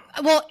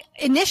 Well,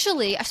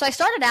 initially, so I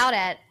started out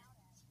at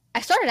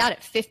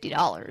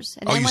 $50.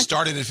 And you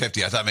started at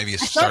 $50. I thought maybe you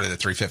started at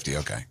 $350.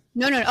 Okay.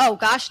 No. Oh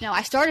gosh, no.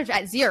 I started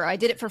at $0. I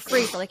did it for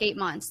free for like 8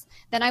 months.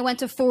 Then I went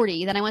to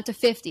 40. Then I went to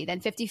 50. Then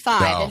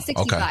 55. Then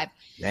 65. Okay.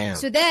 Damn.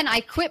 So then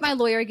I quit my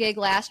lawyer gig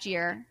last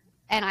year,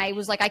 and I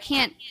was like, I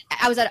can't.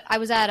 I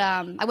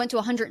went to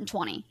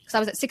 120 because I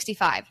was at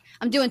 65.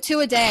 I'm doing 2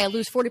 a day. I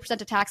lose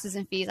 40% of taxes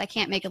and fees. I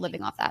can't make a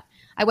living off that.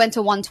 I went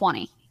to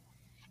 120.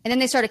 And then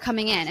they started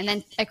coming in, and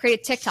then I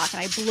created TikTok,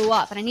 and I blew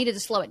up, and I needed to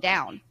slow it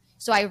down.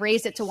 So I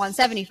raised it to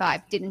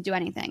 175, didn't do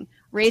anything.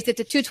 Raised it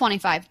to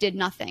 225, did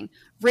nothing.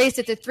 Raised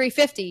it to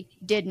 350,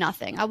 did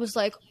nothing. I was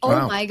like,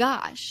 oh my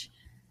gosh.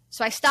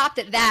 So I stopped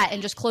at that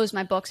and just closed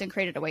my books and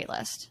created a wait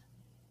list.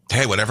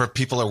 Hey, whatever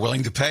people are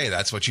willing to pay,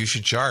 that's what you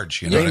should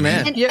charge. You know what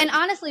I mean? And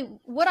honestly,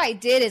 what I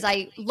did is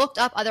I looked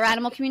up other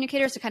animal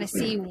communicators to kind of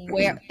see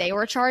where they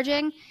were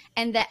charging,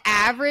 and the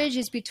average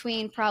is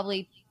between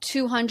probably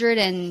 200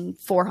 and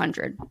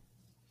 400. All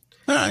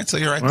right, so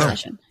you're right there.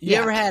 You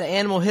ever had an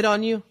animal hit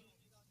on you?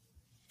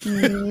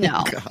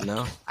 No.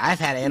 No. I've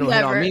had an animal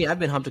hit on me. I've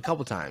been humped a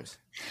couple times.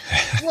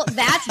 Well,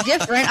 that's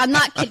different. I'm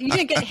not kidding. You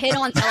didn't get hit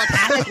on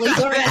telepathically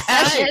during a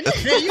session.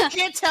 You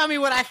can't tell me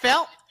what I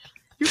felt.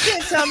 You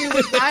can't tell me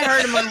what I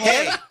heard in my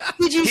head.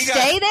 Did you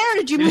stay there or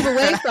did you move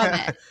away from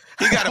it?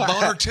 He got a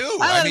boner too.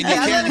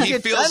 He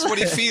feels what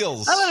he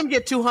feels. I let him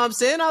get 2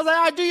 humps in. I was like,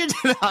 all right, do your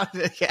job.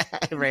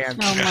 I ran.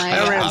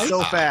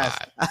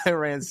 I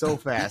ran so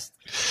fast.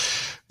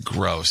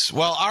 Gross.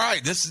 Well, all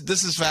right. This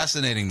is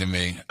fascinating to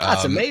me.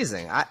 That's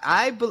amazing.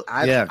 I'm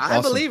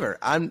a believer.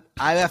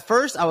 At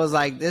first I was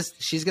like,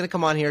 she's gonna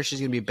come on here.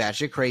 She's gonna be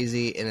batshit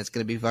crazy, and it's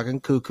gonna be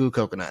fucking cuckoo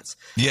coconuts.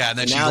 Yeah, and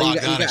then she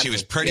logged on and she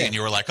was pretty, and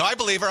you were like, oh, I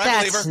believe her.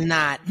 That's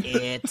not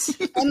it.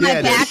 And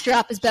my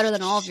backdrop is better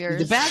than all of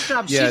yours. The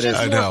backdrop, she's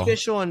just more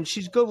official, and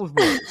she's good with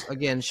words.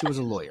 Again, she was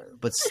a lawyer,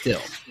 but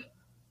still.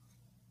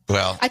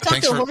 Well, I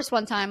talked to a horse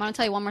one time. I want to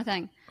tell you one more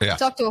thing. Yeah. I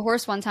talked to a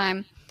horse one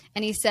time,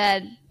 and he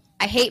said,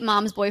 I hate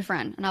mom's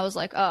boyfriend. And I was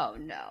like, oh,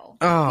 no.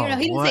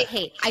 He didn't say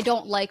hate. I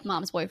don't like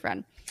mom's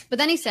boyfriend. But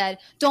then he said,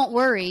 don't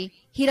worry.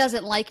 He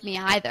doesn't like me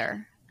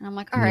either. And I'm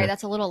like, all right,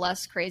 that's a little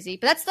less crazy.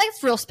 But that's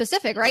real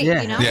specific, right?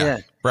 Yeah, yeah,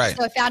 right.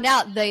 So I found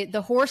out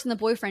the horse and the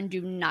boyfriend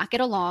do not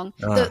get along.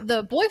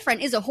 The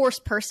boyfriend is a horse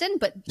person,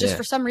 but just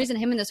for some reason,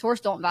 him and this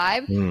horse don't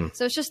vibe.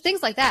 So it's just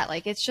things like that.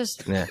 Like, it's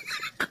just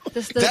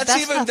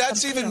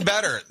that's even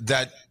better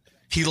that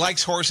he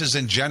likes horses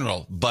in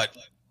general, but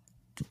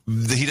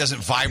he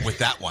doesn't vibe with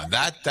that one.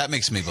 That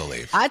makes me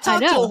believe. I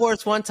talked to a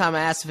horse one time.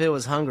 I asked if it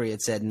was hungry.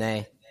 It said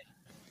nay.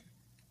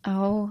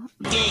 Oh.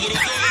 No,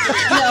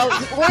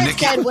 the horse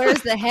said,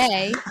 where's the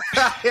hay?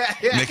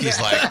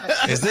 Nikki's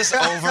like, is this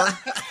over?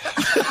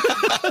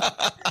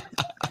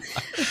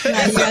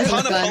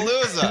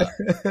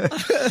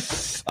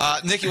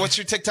 Nikki, what's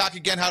your TikTok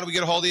again? How do we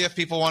get a hold of you if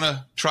people want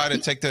to try to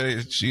take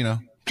the,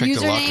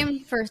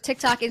 username for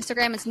TikTok,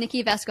 Instagram, it's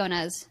Nikki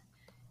Vasconez.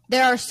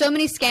 There are so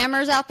many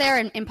scammers out there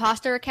and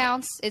imposter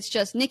accounts. It's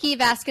just Nikki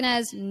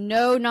Vasconez,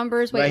 no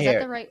numbers. Wait, is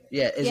that the right?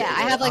 Yeah.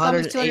 I have like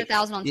almost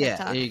 200,000 on TikTok.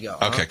 Yeah, there you go.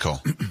 Okay,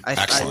 cool.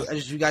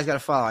 Excellent. You guys got to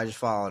follow. I just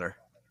followed her.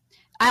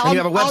 And you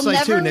have a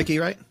website too, Nikki,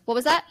 right? What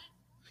was that?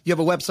 You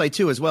have a website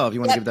too as well, if you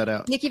want to give that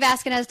out.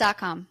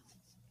 NikkiVasconez.com.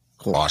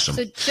 Cool. Awesome.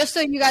 So just so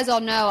you guys all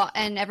know,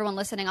 and everyone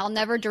listening, I'll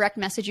never direct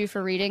message you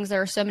for readings.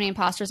 There are so many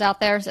imposters out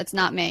there. So it's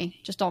not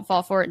me. Just don't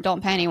fall for it.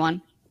 Don't pay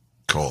anyone.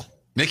 Cool.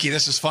 Nikki,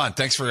 this is fun.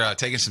 Thanks for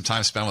taking some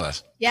time to spend with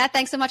us. Yeah,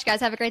 thanks so much, guys.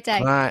 Have a great day.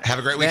 All right. Have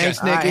a great weekend.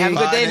 Thanks, Nikki. Have a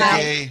good day,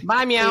 Nikki. now.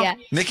 Bye, meow. Yeah.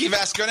 Nikki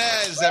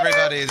Vasconez,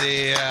 everybody,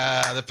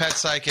 the pet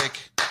psychic.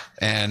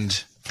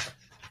 And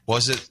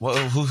was it,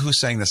 who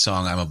sang the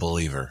song I'm a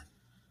Believer?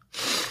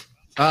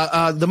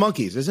 The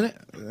Monkees, isn't it?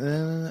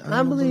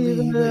 I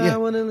believe I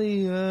want to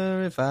leave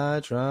her if I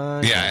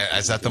try. Yeah,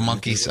 is that the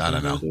Monkees? I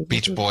don't know.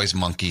 Beach Boys,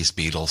 Monkees,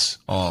 Beatles.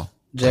 Oh,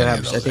 I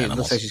think it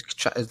looks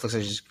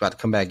like she's about to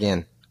come back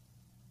in.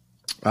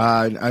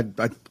 I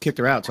kicked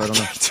her out, so I don't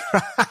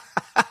know.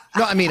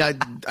 No, I mean,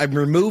 I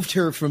removed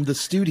her from the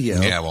studio.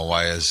 Yeah, well,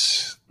 why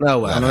is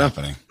No, that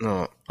happening?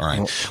 No. All right.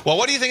 Well,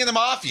 what do you think of the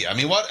Mafia? I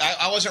mean, what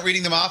I wasn't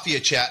reading the Mafia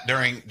chat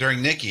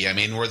during Nikki. I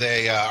mean, were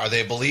they are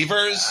they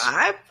believers?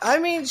 I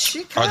mean, she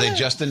kinda, Are they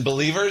Justin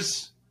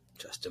believers?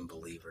 Justin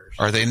believers?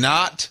 Are they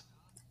not?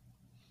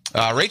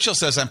 Rachel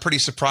says, I'm pretty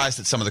surprised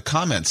at some of the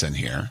comments in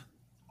here.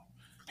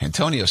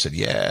 Antonio said,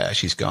 yeah,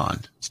 she's gone.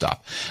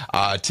 Stop.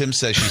 Tim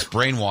says she's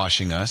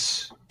brainwashing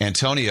us.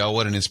 Antonio,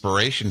 what an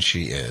inspiration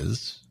she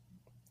is.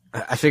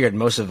 I figured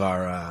most of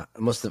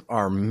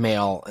our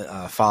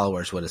male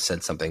followers would have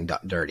said something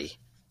dirty.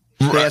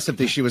 They asked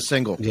if she was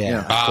single.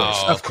 Yeah,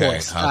 of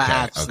course.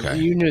 Okay.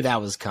 You knew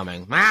that was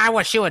coming. I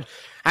wish you would.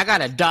 I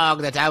got a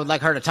dog that I would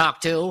like her to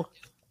talk to.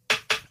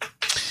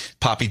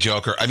 Poppy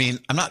Joker. I mean,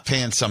 I'm not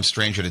paying some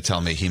stranger to tell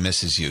me he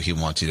misses you. He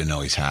wants you to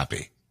know he's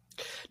happy.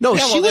 No,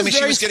 Yeah, she well, I was mean, she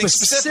very was getting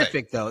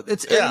specific though.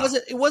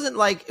 It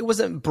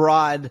wasn't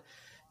broad.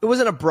 It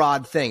wasn't a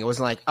broad thing. It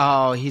wasn't like,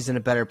 oh, he's in a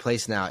better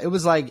place now. It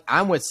was like,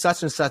 I'm with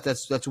such and such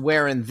that's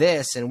wearing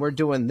this and we're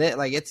doing this.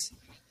 Like, it's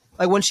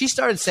like when she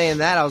started saying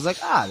that, I was like,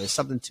 there's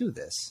something to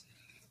this.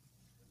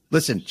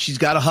 Listen, she's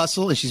got to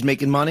hustle and she's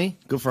making money.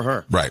 Good for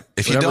her. Right.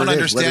 If you Whatever don't it is,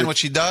 understand whether- what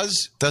she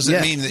does,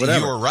 doesn't mean that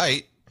whatever. you are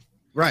right.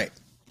 Right.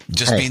 It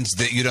just means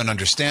that you don't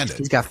understand it.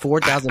 She's got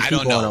 4,000 I don't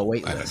people on know. a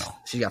wait I don't list. know.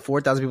 She's got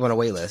 4,000 people on a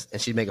wait list,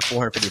 and she's making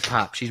 450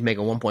 pop. She's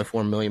making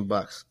 $1.4 million.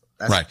 That's,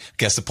 Right.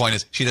 Guess the point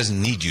is she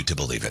doesn't need you to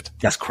believe it.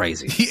 That's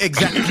crazy.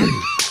 Exactly.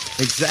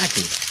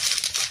 Exactly.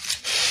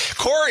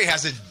 Corey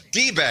has a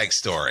D-bag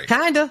story.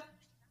 Kinda.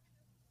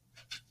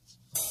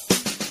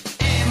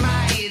 Am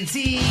I a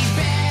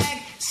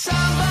D-bag?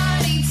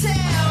 Somebody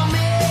tell me.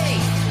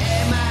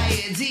 Am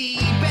I a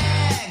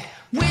D-bag?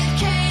 With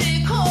Kane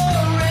and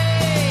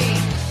Corey.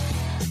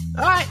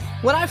 All right.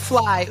 When I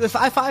fly, if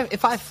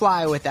I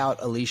fly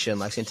without Alicia and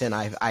Lexington,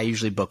 I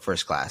usually book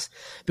first class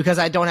because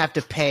I don't have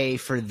to pay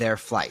for their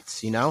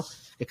flights. You know,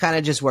 it kind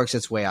of just works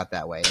its way out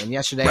that way. And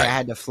yesterday Right. I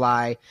had to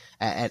fly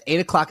at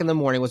 8:00 in the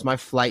morning was my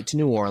flight to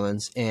New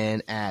Orleans,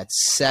 and at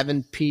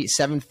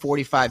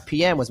 7:45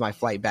 p.m. was my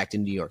flight back to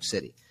New York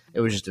City.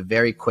 It was just a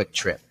very quick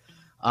trip.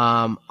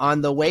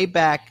 On the way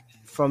back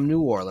from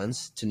New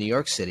Orleans to New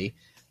York City,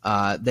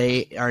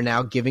 they are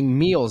now giving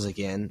meals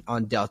again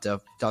on Delta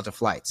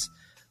flights.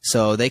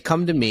 So they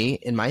come to me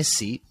in my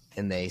seat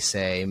and they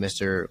say,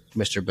 Mr.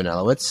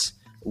 Benelowitz,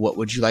 what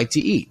would you like to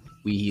eat?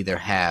 We either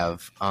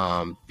have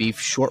beef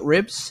short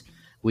ribs,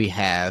 we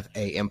have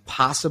a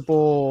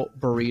impossible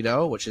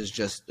burrito, which is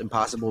just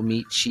impossible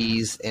meat,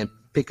 cheese, and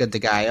pico de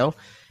gallo,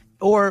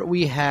 or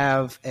we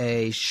have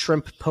a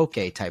shrimp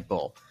poke type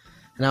bowl.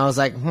 And I was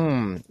like,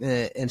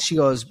 and she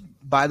goes,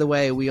 by the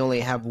way, we only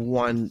have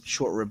one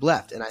short rib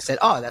left. And I said,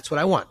 oh, that's what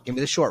I want. Give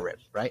me the short rib,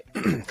 right?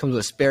 Comes with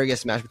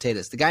asparagus and mashed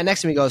potatoes. The guy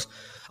next to me goes,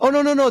 oh,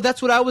 no,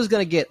 that's what I was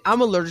going to get.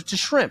 I'm allergic to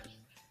shrimp.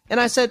 And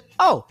I said,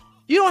 oh,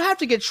 you don't have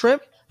to get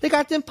shrimp. They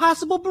got the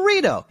impossible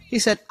burrito. He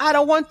said, I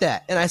don't want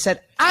that. And I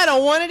said, I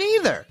don't want it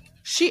either.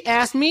 She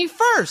asked me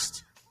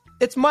first.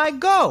 It's my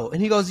go.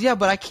 And he goes, yeah,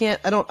 but I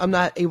can't, I'm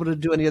not able to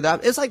do any of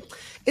that. It's like,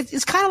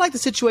 it's kind of like the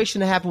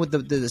situation that happened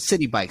with the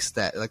city bikes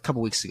that like a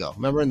couple weeks ago.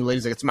 Remember? And the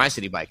lady's like, it's my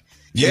city bike.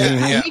 Yeah, And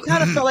yeah. he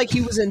kind of felt like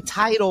he was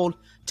entitled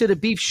to the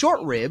beef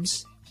short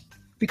ribs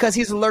because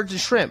he's allergic to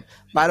shrimp.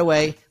 By the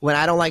way, when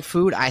I don't like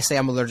food, I say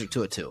I'm allergic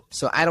to it too.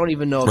 So I don't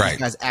even know if Right. this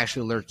guy's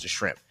actually allergic to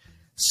shrimp.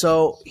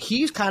 So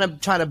he's kind of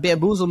trying to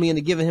bamboozle me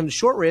into giving him the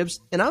short ribs.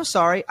 And I'm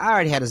sorry, I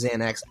already had a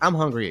Xanax. I'm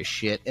hungry as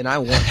shit, and I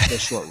want the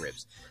short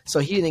ribs. So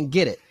he didn't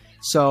get it.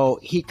 So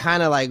he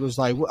kind of like was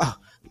like, well,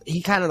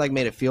 he kind of like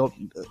made it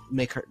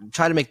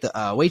try to make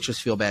the waitress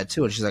feel bad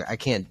too. And she's like, I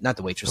can't, not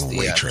the waitress, The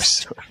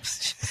waitress.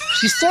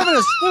 she's serving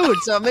us food,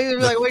 so it makes me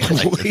like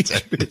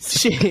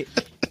waitress.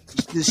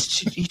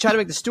 He tried to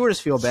make the stewardess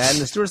feel bad,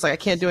 and the stewardess like, I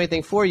can't do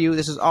anything for you.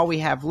 This is all we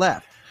have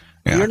left.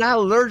 Yeah. You're not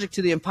allergic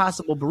to the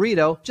impossible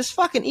burrito. Just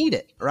fucking eat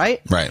it,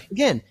 right? Right.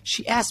 Again,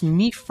 she asked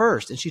me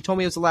first, and she told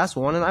me it was the last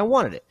one, and I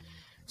wanted it.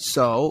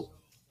 So,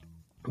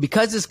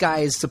 because this guy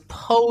is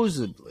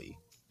supposedly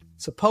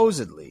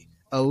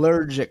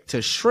allergic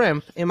to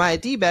shrimp, am I a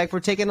D-bag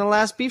for taking the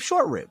last beef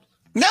short rib?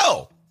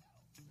 No.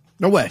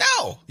 No way.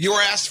 No. You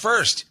were asked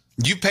first.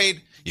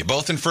 You're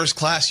both in first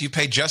class. You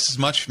paid just as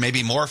much,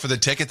 maybe more for the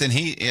ticket than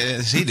he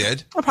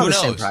did. Probably Who the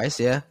same knows? price,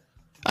 yeah.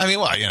 I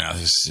mean, well,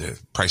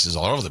 there's prices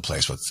all over the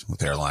place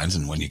with airlines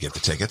and when you get the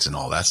tickets and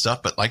all that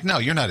stuff. But like, no,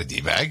 you're not a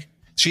D-bag.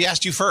 She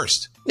asked you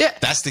first. Yeah.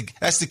 That's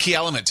the key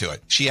element to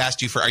it. She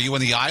asked you are you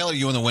in the aisle or are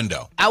you in the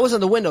window? I was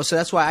in the window, so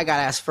that's why I got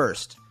asked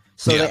first.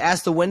 So Yeah. they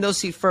asked the window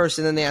seat first,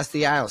 and then they asked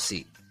the aisle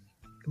seat.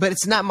 But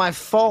it's not my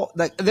fault.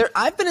 Like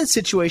I've been in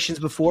situations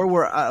before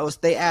where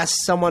they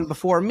asked someone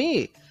before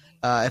me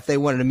if they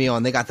wanted a meal,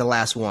 and they got the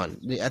last one.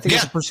 I think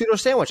it's a prosciutto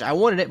sandwich. I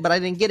wanted it, but I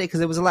didn't get it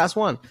because it was the last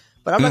one.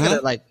 But I'm not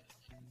gonna like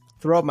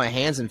throw up my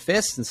hands and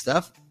fists and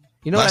stuff.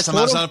 You know, Last time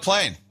I was on a them?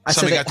 plane, I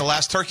somebody said got the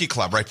last turkey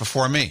club right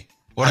before me.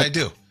 What did I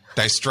do?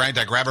 Did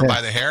I grab her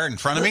by the hair in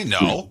front of me?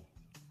 No.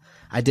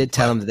 I did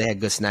tell them that they had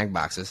good snack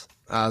boxes.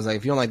 I was like,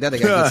 if you don't like that, they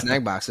got good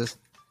snack boxes.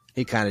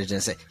 He kind of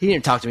didn't say. He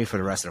didn't talk to me for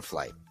the rest of the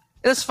flight.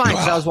 And that's fine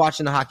because I was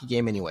watching the hockey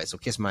game anyway, so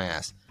kiss my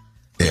ass.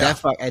 Yeah.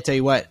 I tell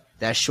you what,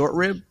 that short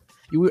rib,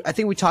 I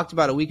think we talked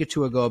about a week or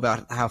two ago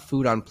about how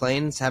food on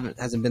planes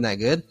hasn't been that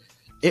good.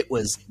 It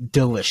was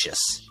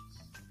delicious.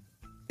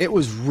 It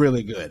was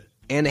really good.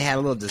 And they had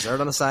a little dessert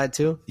on the side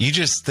too. You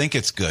just think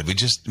it's good. We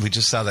just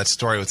saw that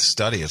story with the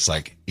study. It's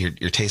like your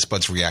taste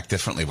buds react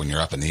differently when you're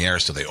up in the air,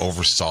 so they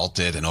over salt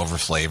it and over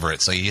flavor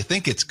it. So you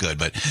think it's good,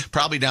 but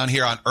probably down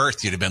here on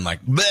Earth, you'd have been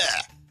like, bleh.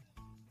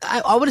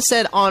 I would have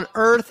said on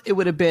Earth it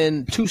would have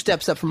been 2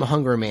 steps up from a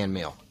Hungry Man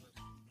meal.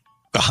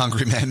 A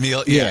Hungry Man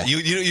meal? Yeah.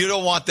 You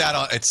don't want that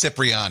at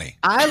Cipriani.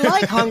 I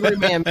like Hungry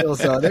Man meals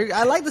though.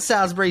 I like the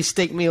Salisbury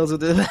steak meals with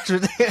the.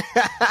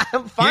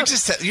 I'm fine.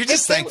 You're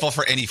just thankful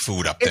for any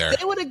food up there. If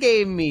they would have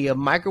gave me a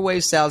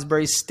microwave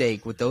Salisbury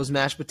steak with those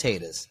mashed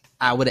potatoes,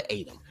 I would have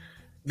ate them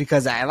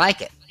because I like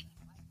it.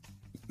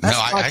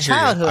 That's my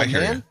childhood,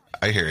 man.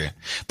 I hear you.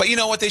 But you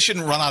know what? They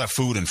shouldn't run out of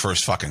food in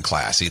first fucking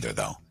class either,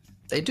 though.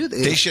 They do.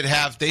 They should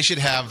have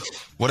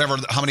whatever.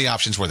 How many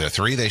options were there?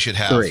 3. They should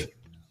have 3.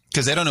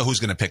 Because they don't know who's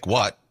going to pick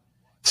what.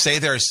 Say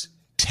there's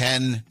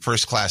 10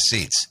 first class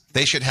seats.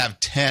 They should have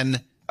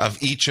 10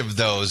 of each of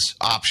those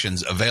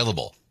options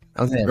available.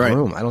 I don't think they have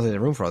room. I don't think they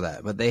have room for all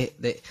that. But they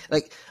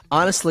like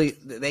honestly,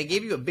 they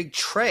gave you a big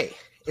tray.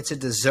 It's a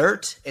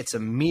dessert, it's a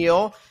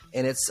meal,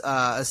 and it's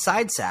a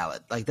side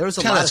salad. Like there's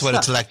a Tell lot us of what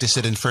stuff. it's like to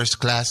sit in first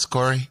class,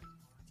 Corey.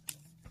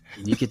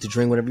 You get to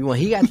drink whatever you want.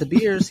 He got the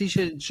beers. He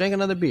should drink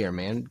another beer,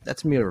 man.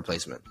 That's a meal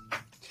replacement.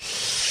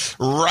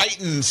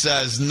 Wrighton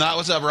says,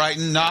 what's up,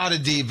 Wrighton? Not a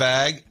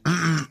D-bag.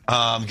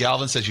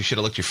 Galvin says you should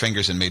have licked your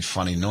fingers and made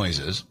funny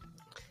noises.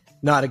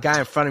 No, the guy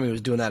in front of me was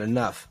doing that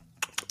enough.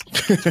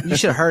 You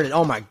should have heard it.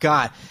 Oh my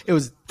god, it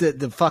was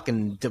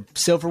the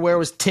silverware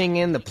was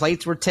tinging, the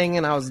plates were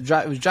tinging. It was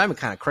driving me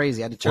kind of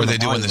crazy. I had to turn. Were they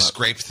doing volume the up.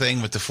 scrape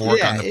thing with the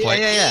fork on the plate?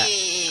 Yeah.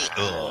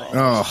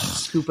 Oh,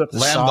 Scoop up the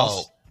Lambo,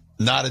 sauce.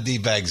 not a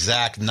D-bag.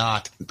 Zach,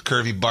 not.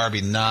 Curvy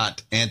Barbie,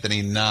 not.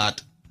 Anthony,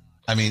 not.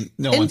 I mean,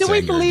 no And one's do we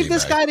saying you're a believe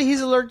this D-bag. guy that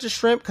he's allergic to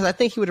shrimp? Because I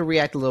think he would have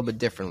reacted a little bit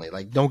differently.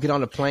 Like, don't get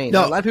on the plane.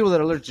 No. A lot of people that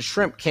are allergic to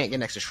shrimp can't get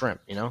next to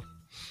shrimp. You know.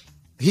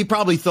 he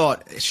probably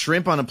thought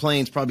shrimp on a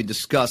plane is probably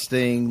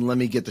disgusting. Let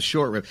me get the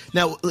short rib.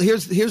 Now,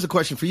 here's a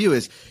question for you: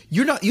 is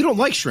you don't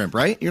like shrimp,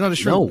 right? You're not a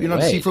shrimp. No you're not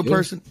a way, seafood dude.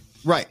 person,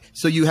 right?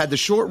 So you had the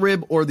short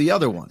rib or the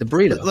other one, The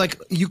burrito. Like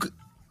you could.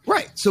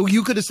 Right, so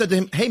you could have said to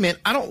him, "Hey, man,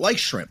 I don't like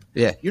shrimp."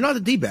 Yeah. You're not a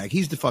d-bag.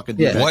 He's the fucking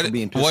d-bag What for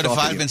being pissed if off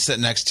at I've you. been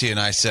sitting next to you and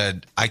I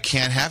said I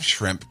can't have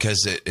shrimp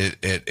because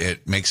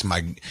it makes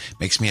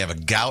me have a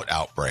gout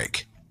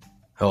outbreak?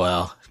 Oh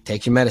well,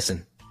 take your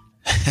medicine.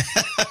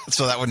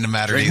 So that wouldn't have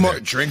mattered drink either.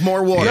 drink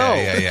more water.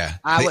 Yeah.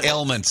 I The would-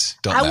 ailments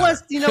don't I matter.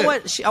 was, you know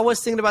what? I was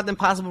thinking about the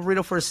Impossible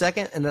Burrito for a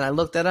second, and then I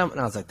looked at him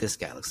and I was like, "This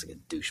guy looks like a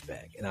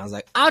douchebag." And I was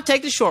like, "I'll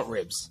take the short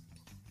ribs."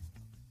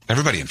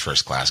 Everybody in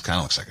first class kind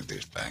of looks like a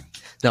douchebag.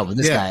 No, but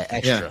this Yeah, guy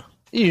extra.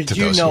 yeah. You To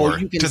know,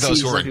 those you can to those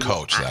see who are some in people-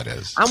 coach, that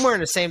is. I'm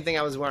wearing the same thing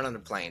I was wearing on the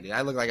plane, dude.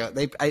 I look like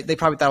they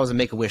probably thought I was a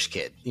Make-A-Wish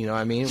kid. You know what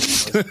I mean?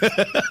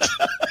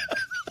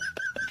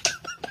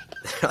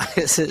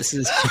 This is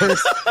his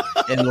first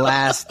and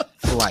last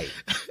flight.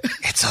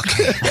 It's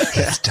okay.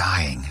 He's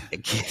dying.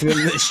 Give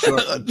him the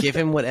short. Give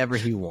him whatever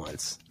he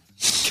wants.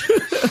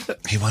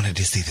 He wanted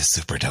to see the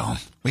Superdome.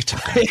 We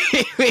took him.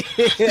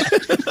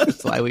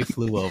 That's why we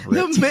flew over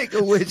The it.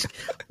 Make-A-Wish.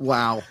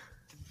 Wow.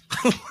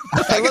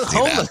 I look see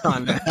homeless that.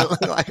 on that. I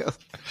look like a,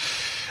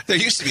 There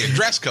used to be a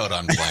dress code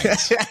on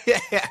planes. yeah,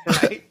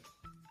 right.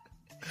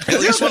 At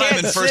least when I'm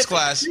in can't first sit-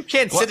 class. You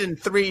can't What? sit in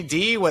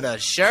 3D with a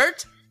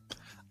shirt.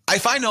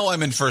 If I know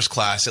I'm in first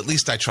class, at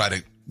least I try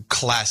to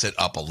class it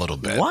up a little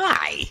bit.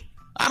 Why?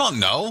 I don't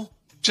know.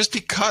 Just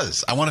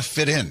because I want to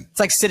fit in. It's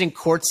like sitting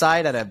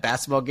courtside at a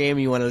basketball game.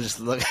 You want to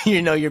just look.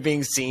 You know you're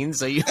being seen,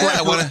 so you. Yeah,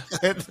 I want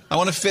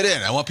want to fit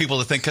in. I want people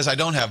to think, because I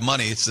don't have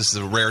money. This is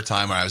a rare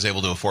time where I was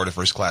able to afford a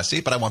first class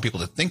seat, but I want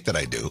people to think that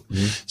I do.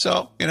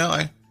 So,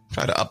 I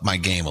try to up my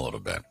game a little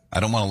bit.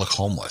 I don't want to look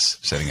homeless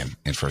sitting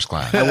in first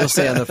class. I will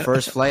say on the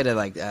first flight at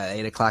like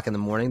 8 o'clock in the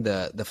morning,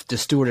 the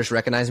stewardess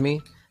recognized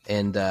me,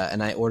 and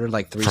I ordered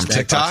like 3 From snack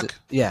TikTok? boxes.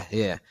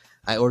 Yeah.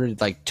 I ordered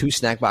like 2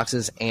 snack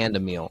boxes and a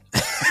meal.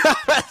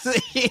 I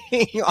was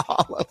eating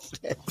all of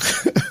it.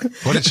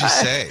 What did she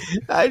say?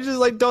 I just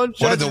like don't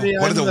What judge did me.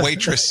 the I'm-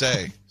 waitress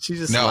say? She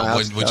just no,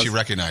 smiled. when she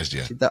recognized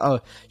you.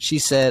 She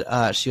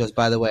said, she goes,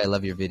 "By the way, I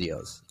love your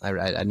videos.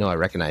 I know I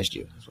recognized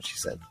you." That's what she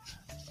said.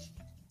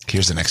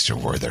 Here's an extra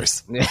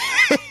Werther's.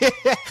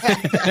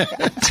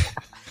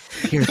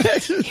 Here's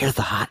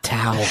the hot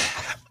towel.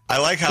 I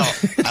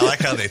like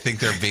how they think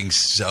they're being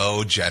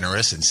so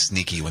generous and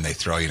sneaky when they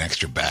throw you an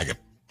extra bag of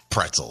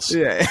pretzels.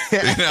 Yeah.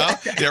 You know,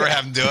 you ever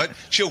have them do it?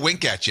 She'll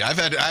wink at you. I've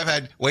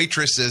had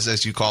waitresses,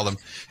 as you call them,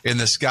 in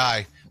the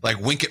sky, like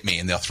wink at me,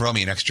 and they'll throw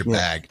me an extra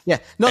bag. Yeah.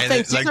 No And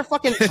thanks. it's These are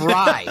fucking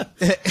dry.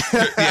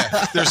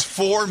 There's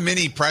 4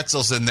 mini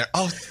pretzels in there.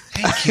 Oh,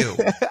 thank you.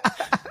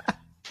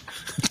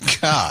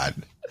 God.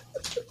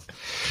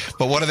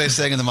 But what are they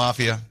saying in the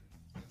mafia?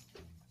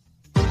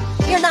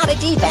 You're not a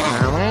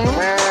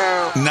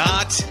D-bag.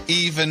 Not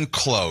even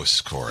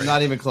close, Corey.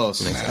 Not even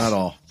close. Not at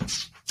all.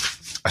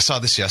 I saw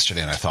this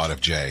yesterday and I thought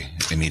of Jay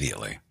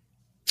immediately.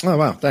 Oh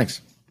wow,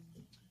 thanks.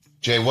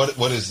 Jay, what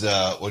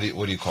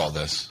do you call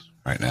this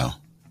right now?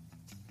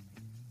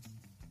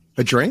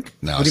 A drink?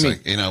 No, what do it's you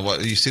like, mean? you know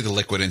what, you see the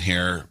liquid in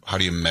here. How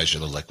do you measure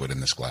the liquid in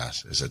this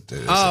glass? Is it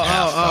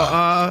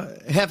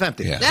half? Half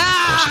empty. Yeah.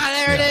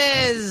 There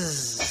it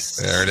is.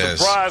 There it is.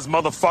 Surprise,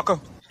 motherfucker.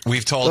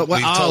 We've told Jay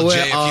a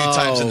few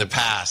times in the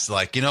past,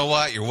 like, you know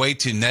what? You're way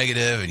too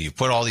negative and you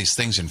put all these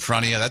things in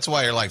front of you. That's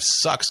why your life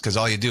sucks, because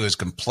all you do is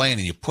complain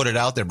and you put it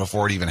out there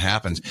before it even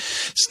happens.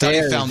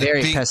 Study found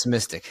very that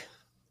pessimistic.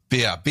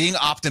 being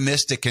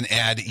optimistic can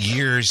add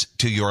years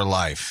to your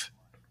life.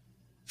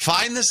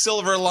 Find the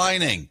silver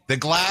lining. The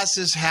glass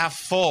is half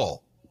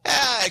full.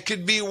 It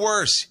could be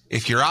worse.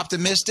 If you're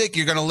optimistic,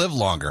 you're going to live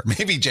longer.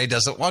 Maybe Jay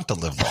doesn't want to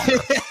live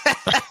longer.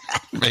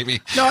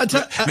 Maybe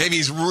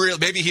he's real.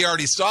 Maybe he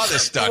already saw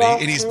this study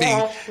and he's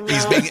being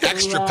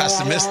extra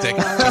pessimistic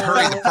to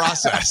hurry the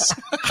process.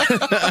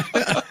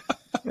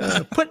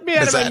 Put me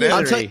out of my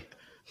misery.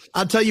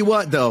 I'll tell you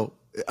what, though.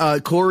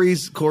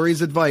 Corey's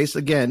advice,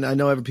 again, I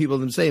know other people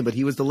have been saying, but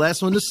he was the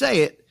last one to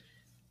say it.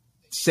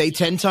 Say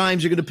 10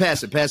 times you're going to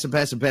pass it.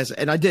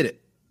 And I did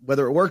it.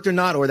 Whether it worked or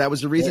not, or that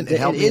was the reason, it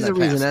helped me. It is the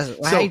reason. So,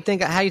 how you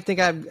think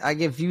I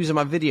get views on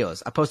my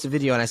videos? I post a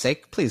video and I say,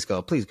 please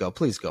go, please go,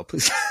 please go,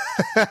 please.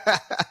 Well,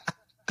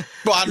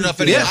 I don't know if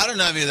any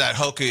of that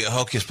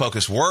hocus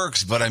pocus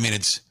works, but I mean,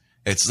 it's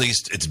at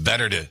least it's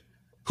better to.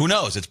 Who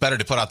knows? It's better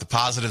to put out the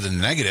positive than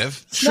the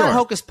negative. Sure. Not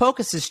hocus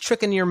pocus is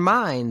tricking your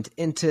mind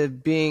into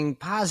being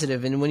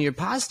positive, and when you're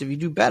positive, you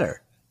do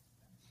better.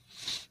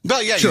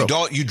 Well, yeah,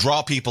 you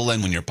draw people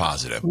in when you're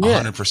positive,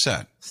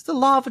 100%. It's the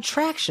law of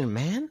attraction,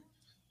 man.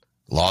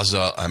 Laws,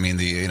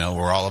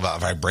 we're all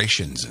about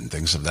vibrations and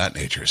things of that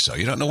nature. So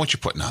you don't know what you're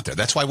putting out there.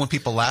 That's why when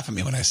people laugh at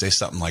me when I say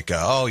something like,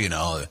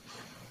 the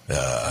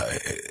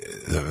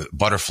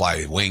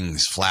butterfly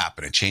wings flap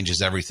and it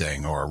changes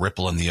everything, or a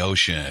ripple in the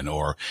ocean,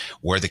 or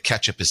where the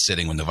ketchup is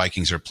sitting when the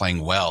Vikings are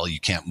playing well, you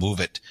can't move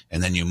it,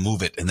 and then you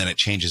move it, and then it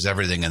changes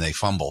everything, and they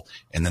fumble,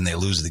 and then they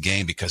lose the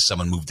game because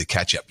someone moved the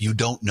ketchup. You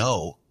don't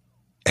know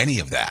any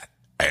of that.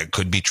 It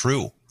could be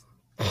true.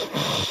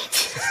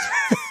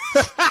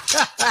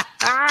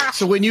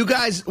 So when you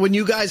guys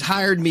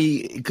hired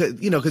me,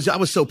 because I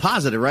was so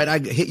positive, right? I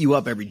hit you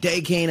up every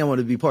day, Kane. I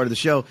wanted to be part of the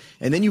show,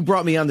 and then you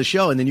brought me on the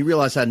show, and then you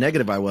realized how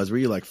negative I was. Were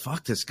you like,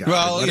 "Fuck this guy"?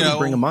 Well,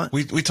 bring him on.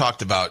 We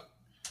talked about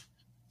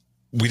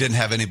we didn't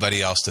have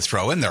anybody else to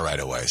throw in there right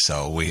away,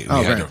 so we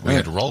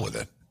had to roll with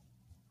it.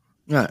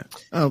 All right.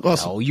 Oh,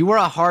 awesome. Oh, you were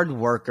a hard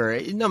worker.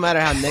 No matter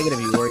how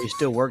negative you were, you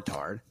still worked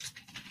hard.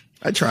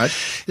 I tried.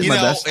 Did my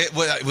best.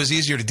 It was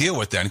easier to deal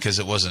with then because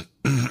it wasn't.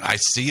 I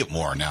see it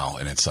more now,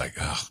 and it's like,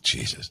 oh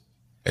Jesus!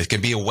 It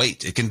can be a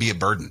weight. It can be a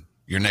burden.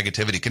 Your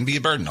negativity can be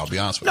a burden. I'll be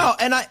honest with you. No,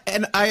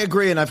 and I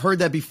agree, and I've heard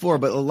that before.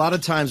 But a lot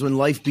of times when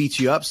life beats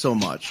you up so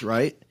much,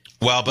 right?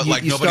 Well, but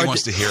nobody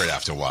wants to hear it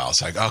after a while.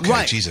 It's like, okay,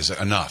 right. Jesus,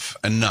 enough.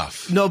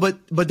 No, but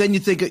then you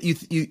think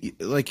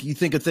you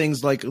think of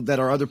things like that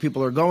are other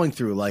people are going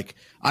through. Like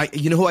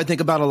who I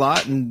think about a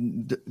lot,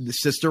 and the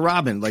Sister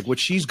Robin, like what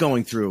she's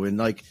going through, and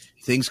like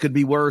things could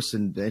be worse,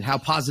 and how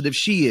positive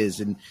she is,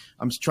 and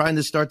I'm trying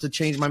to start to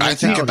change my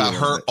mentality. I think about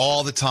her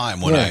all the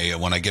time when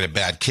I get a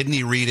bad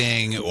kidney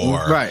reading,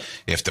 or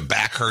if the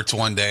back hurts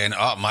one day, and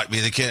it might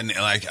be the kidney.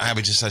 Like I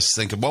was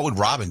thinking, what would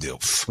Robin do?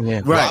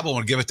 Yeah. Robin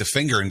would give it the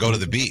finger and go to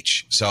the beach.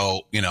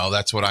 So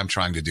that's what I'm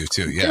trying to do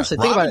too. Yeah,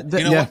 think about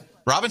it. What?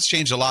 Robin's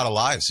changed a lot of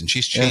lives, and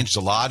she's changed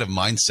a lot of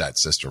mindsets.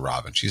 Sister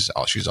Robin, she's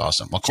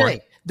awesome. Well,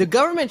 Jay, the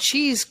government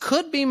cheese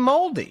could be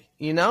moldy.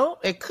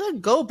 It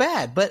could go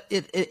bad, but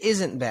it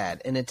isn't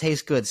bad, and it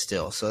tastes good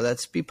still. So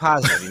let's be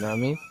positive. You know what I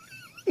mean?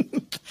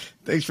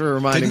 Thanks for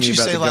reminding me. Didn't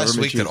you about say the last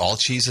week cheese. that all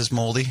cheese is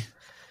moldy?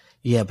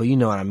 Yeah, but you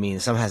know what I mean.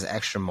 Some has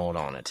extra mold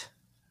on it.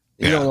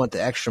 You don't want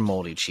the extra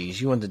moldy cheese.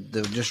 You want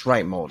the just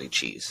right moldy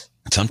cheese.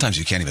 Sometimes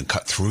you can't even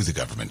cut through the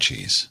government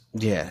cheese.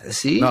 Yeah,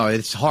 see? No,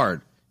 it's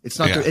hard. It's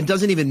not. It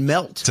doesn't even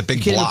melt. It's a big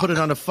You can't block. even put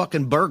it on a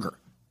fucking burger.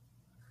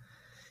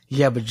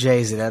 Yeah, but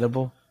Jay, is it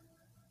edible?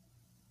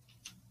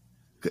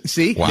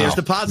 See, Wow. there's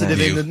the positive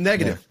and the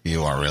negative.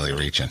 You are really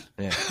reaching.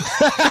 Yeah.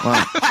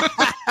 Wow.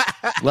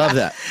 Love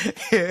that.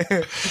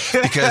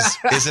 Because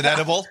is it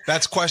edible?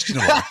 That's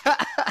questionable.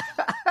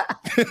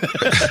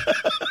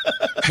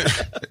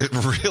 It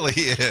really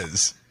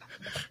is.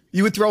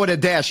 You would throw it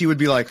at Dash. He would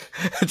be like,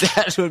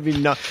 Dash would be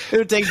no. It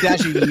would take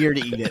Dash a year to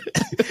eat it.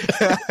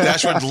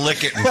 Dash would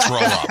lick it and throw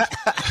up.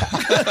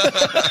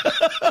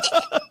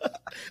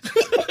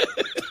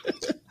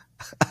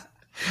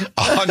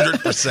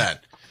 100%.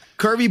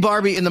 Curvy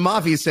Barbie in the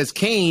Mafia says,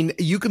 Kane,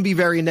 you can be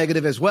very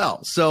negative as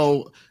well.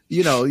 So,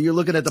 you're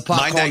looking at the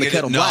pot calling the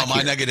kettle black. No, here.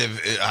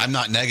 I'm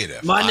not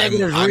negative. My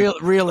negative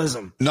is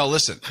realism. No,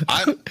 listen,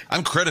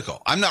 I'm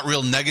critical. I'm not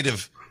real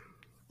negative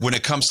when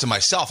it comes to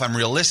myself. I'm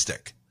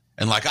realistic.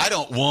 And like, I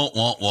don't won't.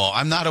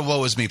 I'm not a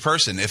woe is me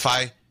person. If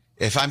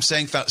I'm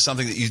saying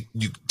something that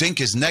you think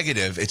is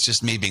negative, it's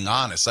just me being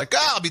honest. Like,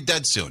 I'll be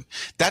dead soon.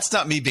 That's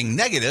not me being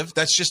negative.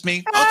 That's just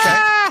me. Okay.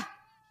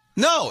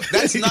 No,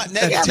 that's not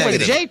negative. Yeah,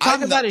 but Jay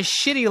talking about his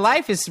shitty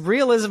life is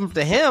realism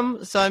to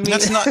him. So I mean,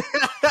 that's not.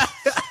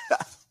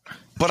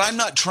 But I'm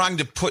not trying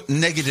to put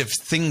negative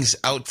things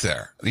out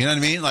there. You know what I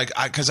mean? Like,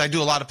 because I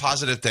do a lot of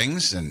positive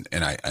things, and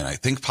I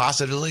think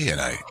positively, and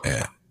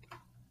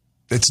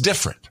it's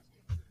different.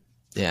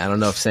 Yeah, I don't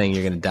know if saying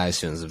you're going to die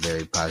soon is a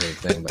very positive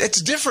thing. But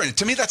it's different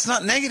to me. That's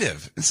not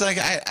negative. It's like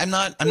I'm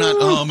not.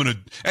 Oh,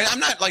 I'm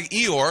not like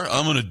Eeyore.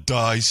 I'm gonna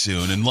die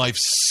soon, and life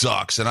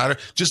sucks, and I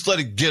just let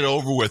it get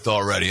over with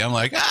already. I'm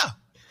like, I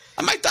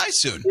might die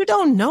soon. You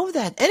don't know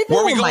that. Where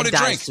are we Anyone going might to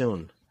die drink?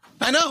 soon.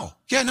 I know.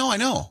 Yeah, no, I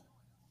know.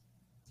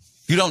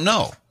 You don't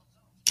know.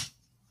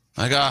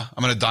 Like, I'm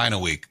gonna die in a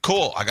week.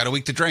 Cool. I got a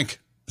week to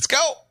drink. Let's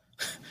go.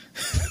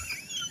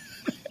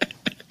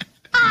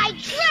 I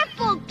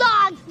triple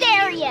dog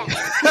dare you.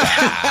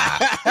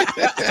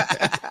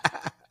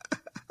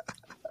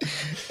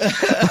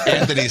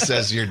 Anthony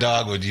says your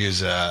dog would use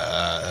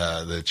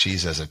the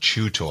cheese as a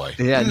chew toy.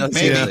 Yeah, no, maybe.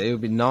 seriously, it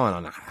would be gnawing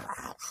on it.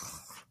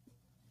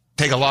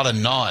 Take a lot of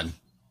gnawing.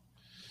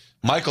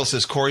 Michael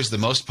says Corey's the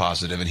most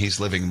positive, and he's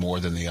living more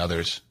than the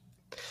others.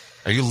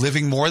 Are you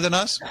living more than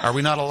us? Are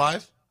we not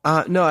alive?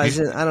 No, I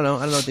don't know. I don't know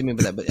what they mean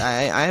by that, but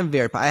I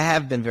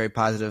have been very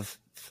positive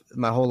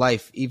my whole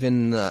life.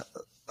 Even like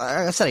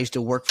I said, I used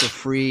to work for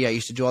free. I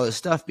used to do all this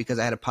stuff because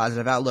I had a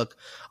positive outlook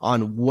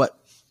on what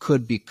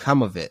could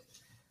become of it,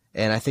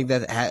 and I think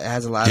that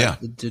has a lot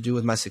to do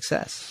with my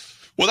success.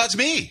 Well, that's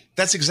me.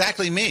 That's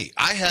exactly me.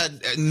 I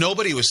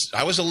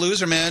was a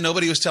loser, man.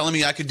 Nobody was telling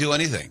me I could do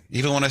anything.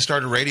 Even when I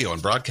started radio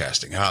and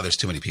broadcasting, there's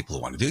too many people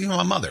who want to do it.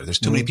 My mother, there's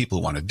too many people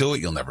who want to do it.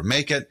 You'll never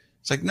make it.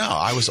 It's like, no,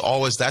 I was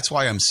always, that's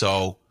why I'm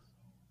so,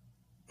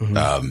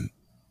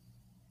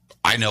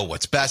 I know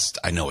what's best.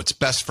 I know what's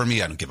best for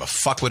me. I don't give a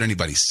fuck what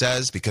anybody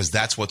says because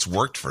that's what's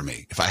worked for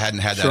me. If I hadn't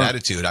had that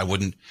attitude, I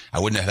wouldn't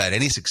have had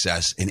any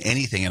success in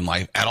anything in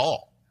life at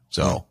all.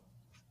 So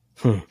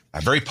I'm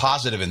very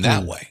positive in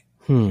that way.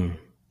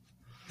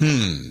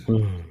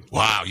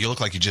 Wow, you look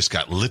like you just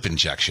got lip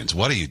injections.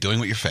 What are you doing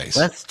with your face?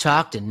 Let's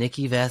talk to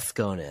Nikki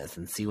Vasconez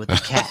and see what the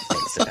cat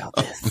thinks about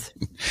this.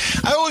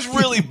 I was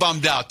really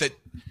bummed out that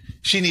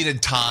she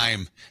needed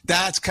time.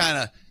 That's kind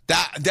of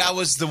that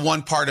was the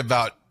one part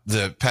about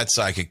the pet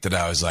psychic that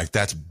I was like,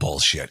 that's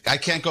bullshit. I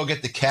can't go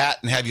get the cat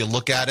and have you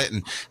look at it,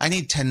 and I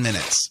need 10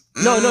 minutes.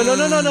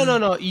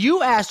 No.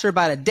 You asked her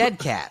about a dead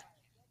cat.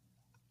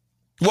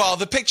 Well,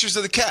 the pictures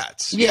of the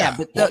cats. Yeah,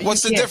 but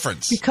what's the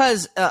difference?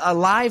 Because a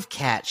live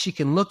cat, she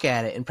can look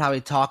at it and probably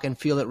talk and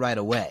feel it right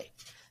away.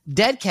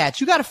 Dead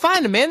cats, you got to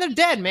find them, man. They're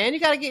dead, man. You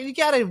got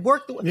to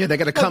work. They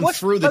got to come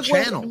through the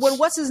channels. When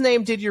what's his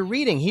name did your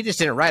reading, he just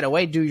didn't right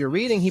away do your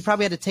reading. He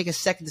probably had to take a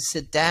second to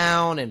sit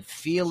down and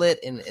feel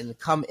it and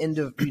come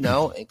into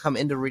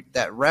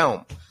that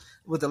realm.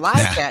 With the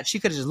live cat, she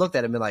could have just looked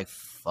at him and been like,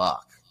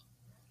 "Fuck."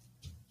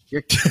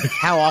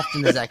 How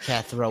often does that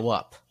cat throw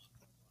up?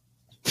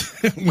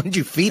 When did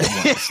you feed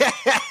him?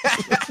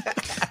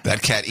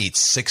 That cat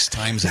eats 6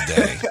 times a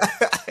day.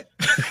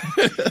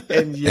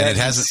 and it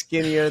hasn't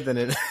skinnier than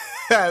it.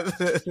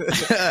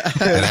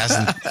 It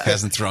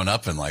hasn't thrown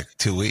up in like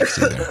 2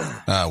 weeks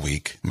either. A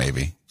week,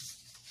 maybe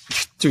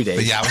 2 days.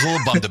 But yeah, I was a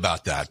little bummed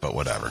about that, but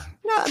whatever.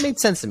 No, it made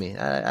sense to me.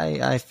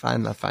 I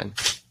find that fine.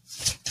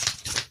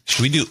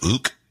 Should we do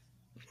ook?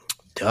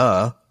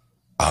 Duh.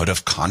 Out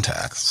of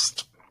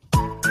context.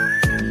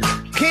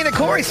 Kane and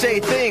Corey say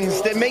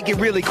things that make you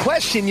really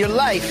question your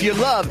life, your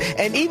love,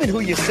 and even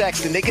who you're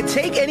sexting. They can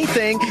take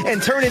anything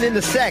and turn it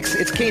into sex.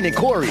 It's Kane and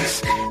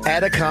Corey's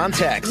Out of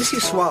Context. What does he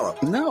swallow?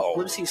 No.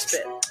 What does he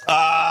spit?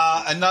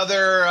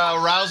 Another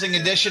rousing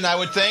edition, I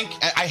would think.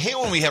 I hate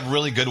when we have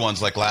really good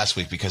ones like last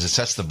week because it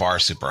sets the bar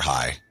super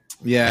high.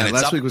 Yeah, and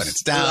last week was and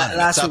it's down,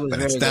 and it's up,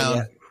 and it's down.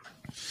 Good,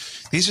 yeah.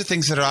 These are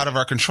things that are out of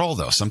our control,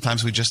 though.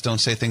 Sometimes we just don't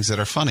say things that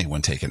are funny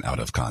when taken out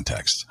of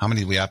context. How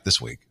many do we have this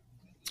week?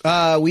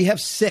 We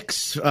have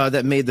 6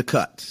 that made the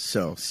cut.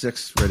 So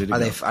 6 ready to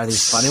go. Are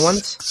these funny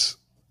ones?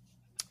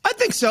 I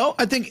think so.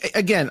 I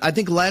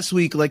think last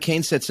week, like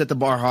Kane said, set the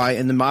bar high,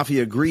 and the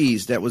Mafia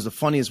agrees that was the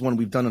funniest one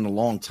we've done in a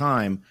long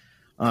time.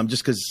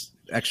 Just because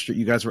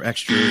you guys were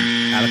extra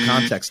out of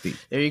context.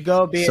 There you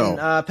go, being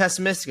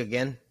pessimistic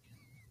again.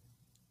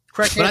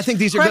 Correct. But I think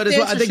these are good as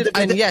well. I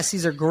think yes,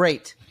 these are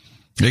great.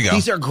 There you go.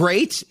 These are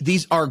great.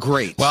 These are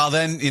great. Well,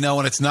 then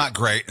when it's not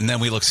great, and then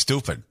we look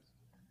stupid.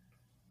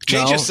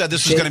 Jay just said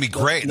this was going to be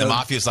great, and the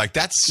Mafia's like,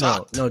 that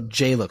sucked. No,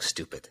 Jay looks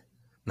stupid.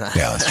 Yeah,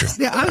 that's true.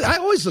 Yeah, I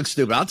always look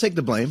stupid. I'll take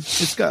the blame.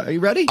 Let's go. Are you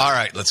ready? All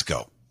right, let's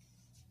go.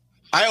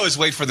 I always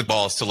wait for the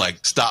balls to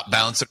stop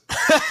bouncing.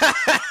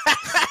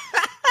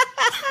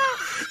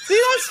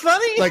 See, that's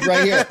funny. Like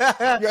right here.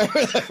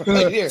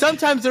 Right here.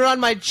 Sometimes they're on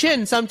my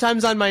chin,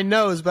 sometimes on my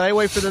nose, but I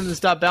wait for them to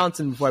stop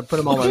bouncing before I put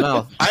them on my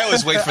mouth. I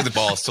always wait for the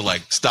balls to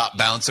like stop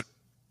bouncing.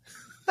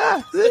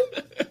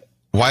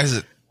 Why is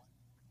it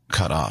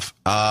cut off?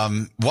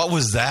 What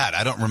was that?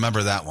 I don't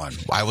remember that one.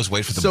 I always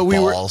wait for the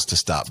balls to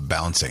stop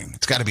bouncing.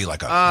 It's got to be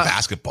like a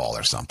basketball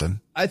or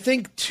something. I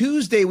think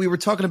Tuesday we were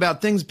talking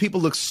about things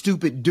people look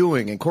stupid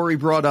doing, and Corey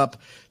brought up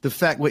the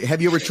fact.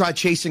 Have you ever tried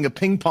chasing a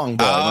ping pong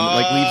ball when it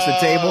like leaves the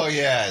table? Oh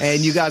yes. And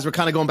you guys were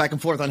kind of going back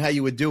and forth on how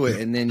you would do it,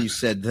 and then you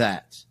said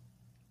that.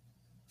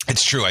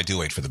 It's true. I do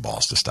wait for the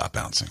balls to stop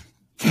bouncing.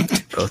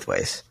 Both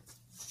ways.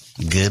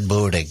 Good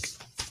morning.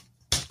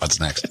 What's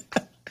next?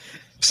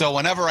 So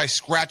whenever I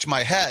scratch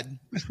my head,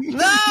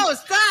 No,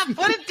 stop!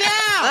 Put it down!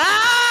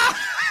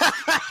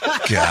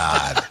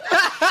 God,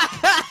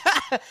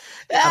 I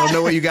don't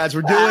know what you guys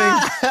were doing.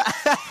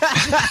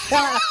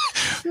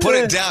 put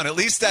it down. At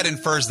least that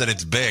infers that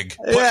it's big.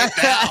 Put it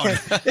down.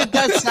 It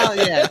does sound,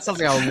 it sounds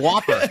like a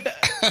whopper.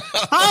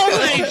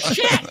 Holy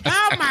shit!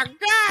 Oh my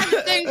God,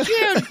 this thing's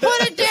huge!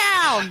 Put it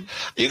down!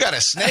 You got a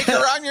snake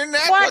around your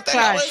neck? What the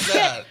hell is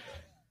that?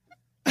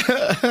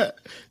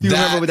 Do you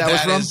remember what that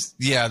was from?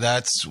 Yeah,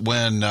 that's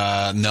when.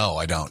 No,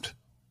 I don't.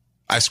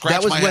 I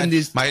scratched my head.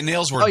 My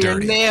nails were dirty. Your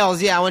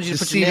nails. Yeah, I want you to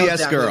put your nails CVS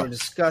down. girl. They were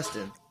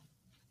disgusting.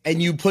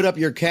 And you put up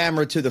your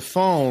camera to the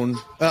phone,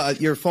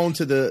 your phone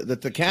to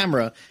the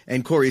camera,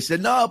 and Corey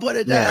said, "No, put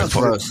it down."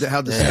 Gross.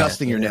 How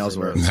disgusting your nails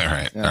were. All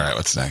right.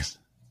 What's next?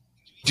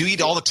 Do you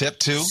eat all the tip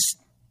too?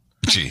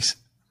 Jeez.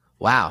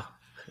 Wow.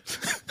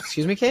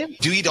 Excuse me, Kane?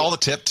 Do you eat all the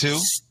tip too?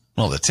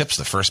 Well, the tip's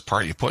the first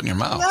part you put in your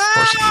mouth. Of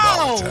course you eat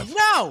all the tip.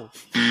 No.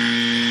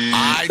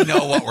 I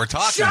know what we're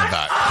talking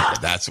about.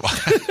 That's why.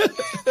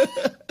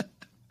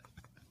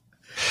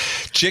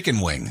 Chicken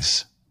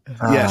wings.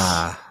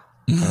 Yes.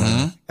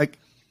 Mm-hmm.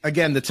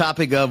 Again, the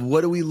topic of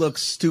what do we look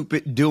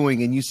stupid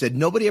doing? And you said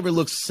nobody ever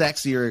looks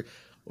sexy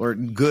or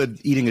good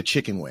eating a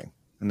chicken wing.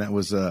 And that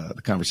was the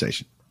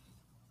conversation.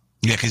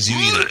 Yeah, because you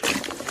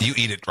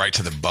eat it right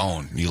to the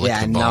bone. You lick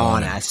the bone. Yeah,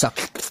 and I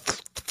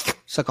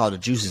suck all the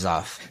juices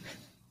off.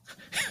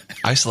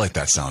 I select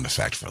that sound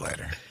effect for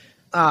later.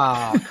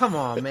 Oh, come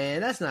on,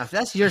 man.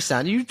 That's your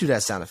sound. You do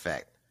that sound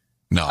effect.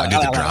 No, I do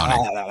the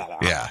drowning.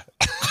 Yeah.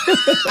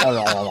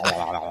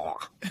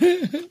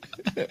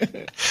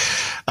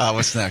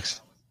 What's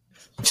next?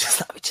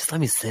 Just let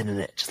me sit in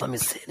it. Just let me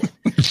sit in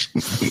it.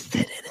 Sit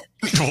in it.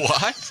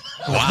 What?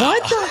 Wow.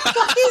 What the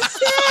fuck is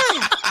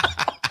that?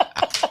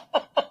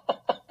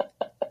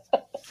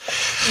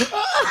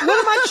 What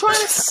am I trying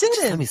to sit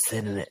in? Let me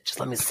sit in it. Just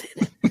let me sit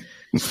in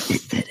it.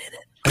 Sit in it.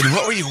 And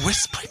what were you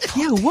whispering?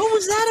 Yeah, what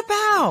was that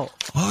about?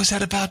 What was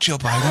that about, Joe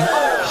Biden?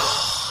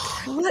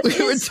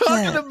 We were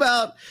talking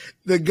about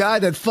the guy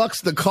that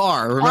fucks the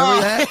car.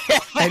 Remember that?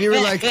 And you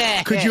were like,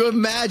 could you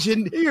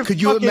imagine?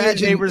 Could you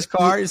imagine neighbor's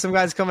car? Some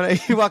guy's coming.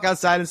 You walk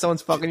outside and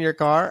someone's fucking your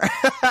car.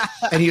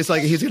 And he was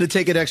like, he's going to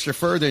take it extra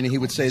further, and he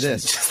would say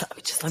this: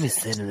 Just let me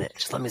sit in it.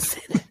 Just let me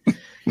sit in it.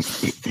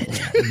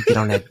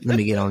 Let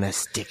me get on that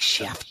stick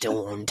shift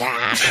on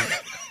down.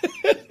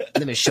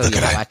 Let me show you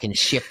how I can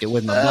shift it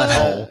with my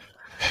butthole.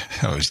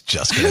 I was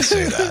just going to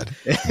say that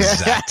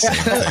exact same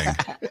thing.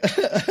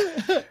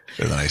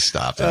 And then I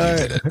stopped and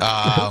you did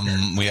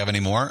it. We have any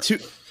more?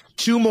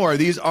 Two more.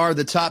 These are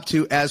the top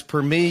two as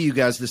per me. You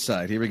guys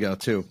decide. Here we go.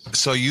 Two.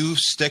 So you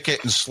stick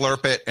it and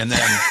slurp it, and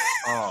then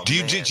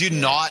did you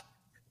not?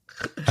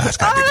 That's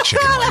got to be the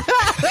chicken wing.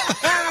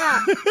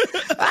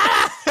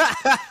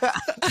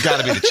 Got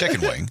to be the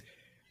chicken wing.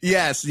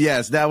 Yes.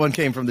 That one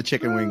came from the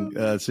chicken wing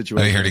situation.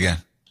 Let me hear it again.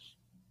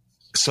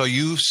 So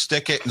you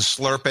stick it and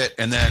slurp it,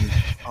 and then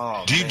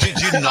did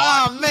you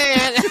not? Oh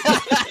man!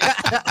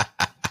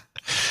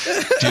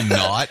 Do you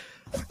not?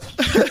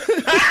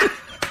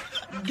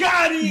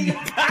 Got him!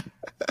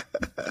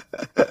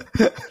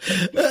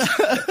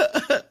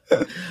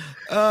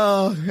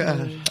 Oh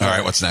God! All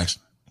right, what's next?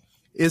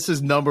 This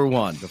is number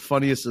one, the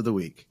funniest of the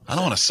week. I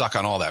don't want to suck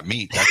on all that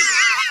meat. That's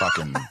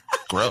fucking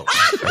gross.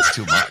 That's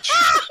too much.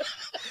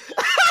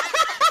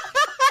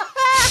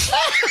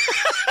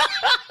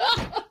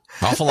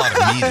 Awful lot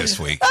of me this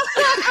week.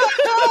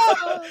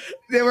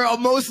 They were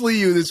mostly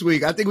you this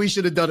week. I think we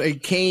should have done a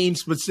Kane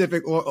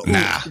specific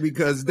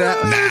because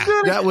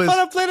that was.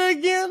 Want to play that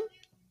again?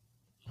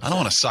 I don't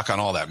want to suck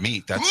on all that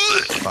meat. That's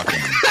fucking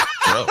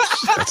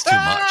gross. That's too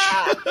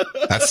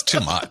much. That's too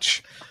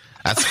much.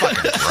 That's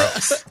fucking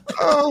gross.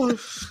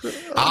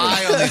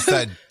 I only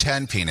said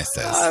 10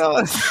 penises.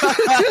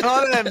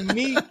 All that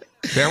meat.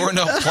 There were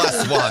no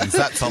plus ones.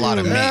 That's a lot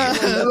of meat.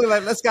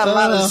 That's got a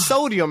lot of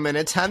sodium in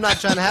it. I'm not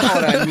trying to have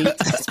all that meat.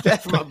 That's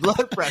bad for my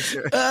blood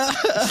pressure.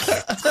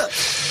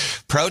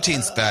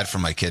 Protein's bad for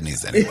my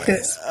kidneys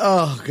anyways.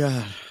 Oh,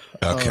 God.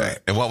 Okay.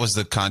 And what was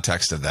the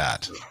context of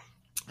that?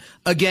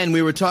 Again,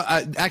 we were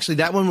talking. Actually,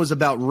 that one was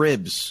about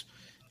ribs.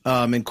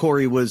 And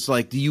Corey was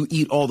like, do you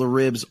eat all the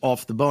ribs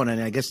off the bone?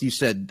 And I guess you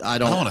said, I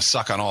don't want to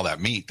suck on all that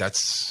meat.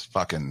 That's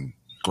fucking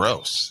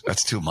gross.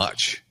 That's too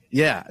much.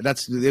 Yeah,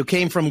 it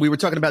came from, we were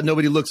talking about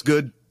nobody looks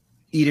good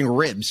eating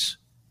ribs,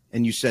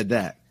 and you said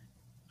that.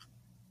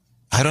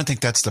 I don't think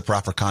that's the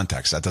proper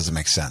context. That doesn't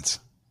make sense.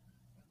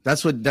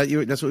 That's what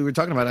we were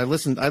talking about. I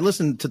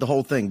listened to the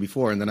whole thing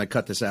before, and then I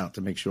cut this out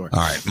to make sure. All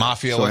right,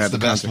 Mafia, So I what's have the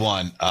the best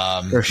context.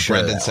 one? For sure,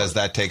 Brendan that says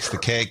that takes the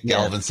cake. Yeah.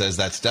 Galvin says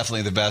that's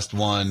definitely the best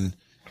one.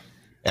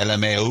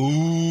 LMA,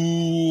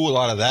 ooh, a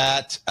lot of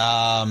that.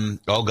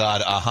 Oh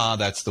God,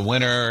 that's the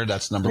winner.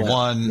 That's number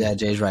one. Yeah,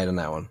 Jay's right on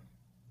that one.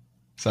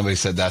 Somebody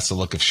said that's the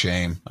look of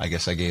shame. I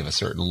guess I gave a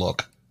certain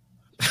look.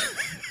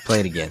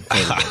 Play it again.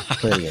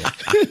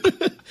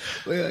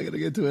 Wait, I gotta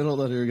get to it.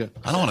 Hold on, here we go.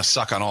 I don't want to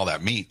suck on all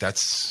that meat.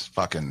 That's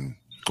fucking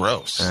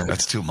gross.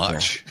 That's too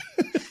much.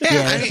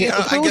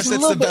 Yeah, I guess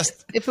that's the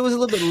best. If it was a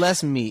little bit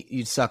less meat,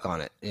 you'd suck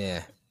on it.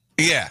 Yeah.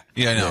 Yeah.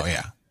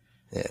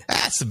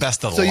 That's the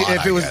best of the lot,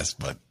 I guess.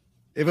 But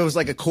if it was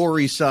like a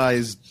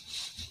Corey-sized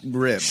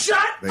rib. Shut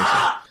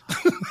up!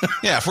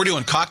 yeah, if we're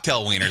doing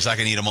cocktail wieners, I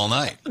can eat them all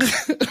night.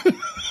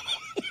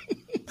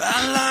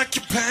 I like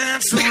your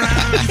pants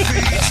around your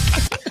feet.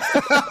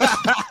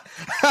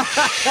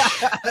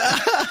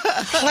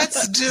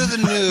 Let's do the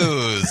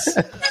news.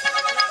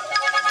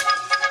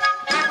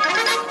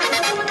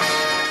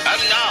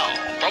 And now,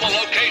 from a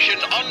location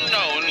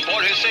unknown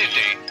for his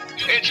safety,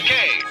 it's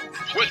Kane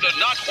with the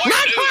Not White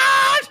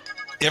News.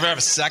 You ever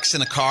have sex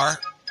in a car?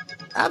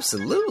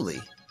 Absolutely.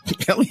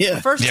 Hell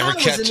yeah. First You ever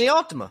time was in the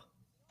Altima.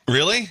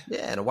 Really?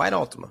 Yeah, in a white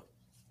Altima.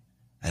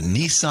 A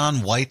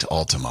Nissan white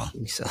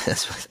Altima. So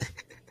that's what.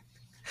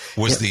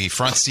 Was the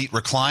front seat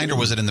reclined or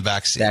was it in the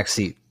back seat? Back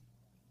seat.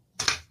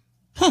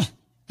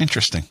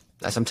 Interesting.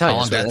 That's I'm telling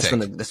How you. long did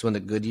that That's when the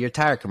Goodyear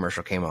tire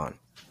commercial came on.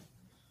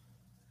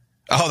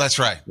 Oh, that's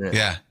right.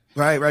 Yeah.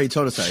 Right. You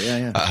told us that.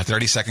 Yeah. A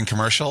 30-second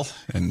commercial,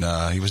 and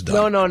he was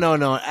done.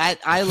 No.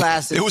 I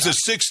lasted. It was a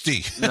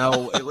 60.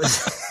 No, it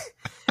was.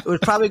 It was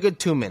probably a good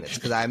 2 minutes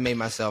because I made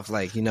myself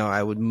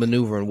I would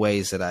maneuver in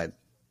ways that I'd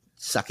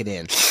suck it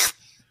in.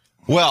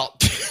 Well,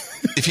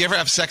 if you ever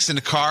have sex in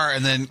a car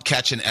and then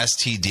catch an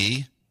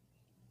STD,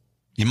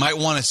 you might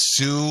want to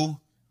sue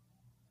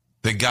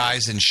the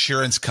guy's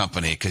insurance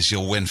company because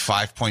you'll win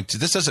 5.2.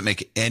 This doesn't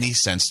make any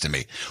sense to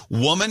me.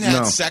 Woman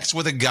had sex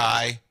with a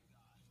guy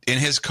in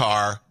his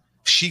car.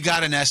 She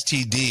got an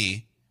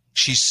STD.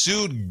 She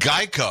sued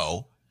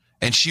Geico,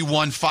 and she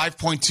won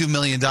 $5.2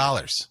 million.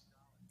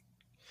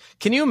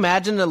 Can you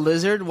imagine the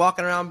lizard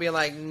walking around being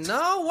like,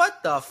 no,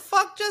 what the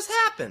fuck just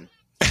happened?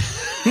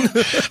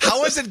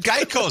 How is it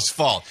Geico's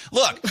fault?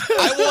 Look,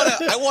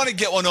 I want to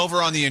get one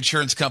over on the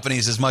insurance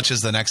companies as much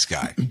as the next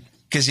guy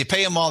because you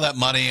pay them all that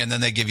money and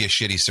then they give you a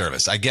shitty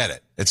service. I get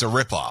it. It's a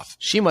ripoff.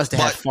 She must have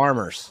had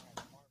farmers.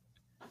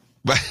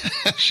 But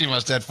she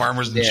must have had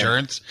farmers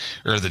insurance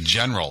or the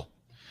general.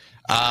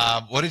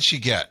 What did she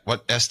get?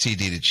 What STD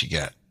did she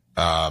get?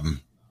 It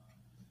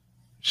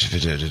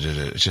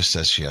just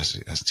says she has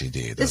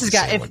STD. This has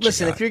got.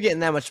 If you're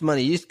getting that much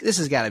money, this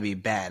has got to be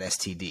bad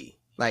STD.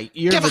 Like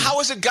but how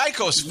is it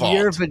Geico's fault?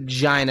 Your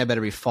vagina better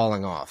be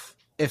falling off.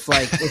 If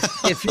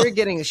you're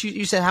getting,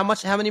 you said how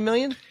much? How many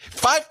million?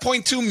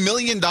 $5.2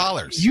 million.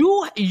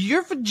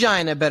 Your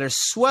vagina better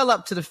swell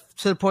up to the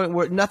point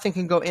where nothing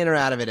can go in or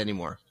out of it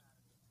anymore.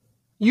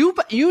 You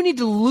need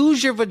to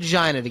lose your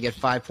vagina to get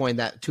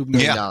 $5.2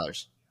 million.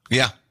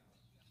 Yeah.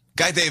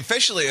 Guy, they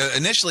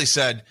initially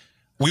said,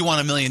 we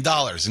want $1 million.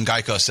 And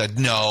Geico said,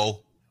 no,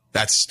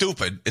 that's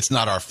stupid. It's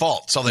not our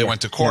fault. So they went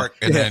to court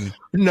and then.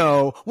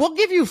 No, we'll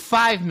give you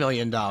 $5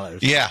 million.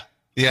 Yeah.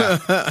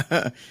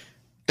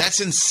 That's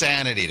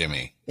insanity to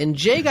me. And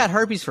Jay got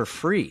herpes for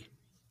free.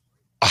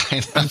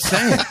 I'm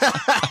saying.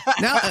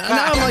 now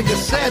I'm like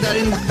sad. I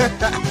didn't.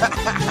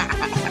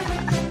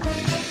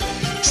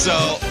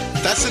 So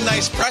that's a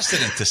nice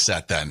precedent to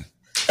set then.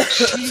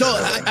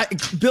 So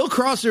Bill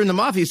Crosser in the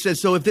Mafia said,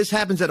 so if this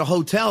happens at a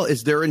hotel,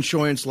 is their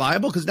insurance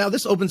liable? Because now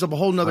this opens up a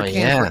whole nother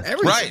can for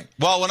everything. Right.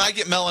 Well, when I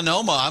get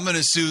melanoma, I'm going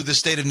to sue the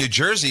state of New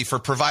Jersey for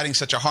providing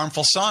such a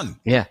harmful sun.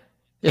 Yeah.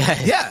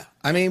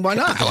 I mean, why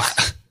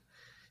not?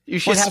 You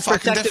should have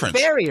protective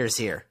barriers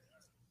here.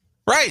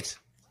 Right.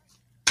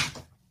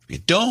 Be a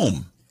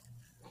dome.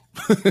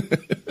 Do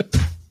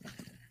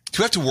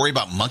you have to worry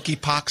about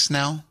monkeypox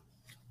now?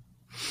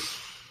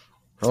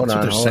 Hold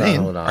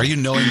on. Are you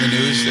knowing the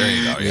news? There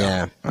you go.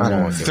 Yeah. I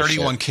don't want to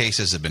 31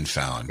 cases have been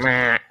found.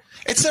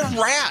 It's a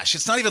rash.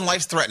 It's not even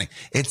life-threatening.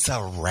 It's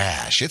a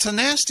rash. It's a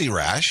nasty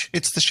rash.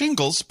 It's the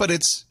shingles, but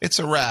it's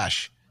a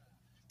rash.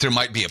 There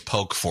might be a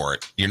poke for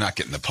it. You're not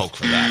getting the poke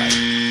for that, I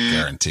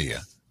guarantee you.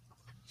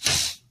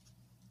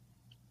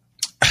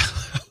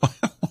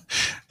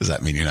 Does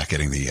that mean you're not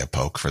getting the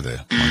poke for the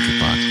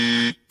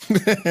monkeypox?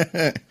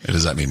 Or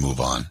does that mean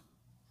move on?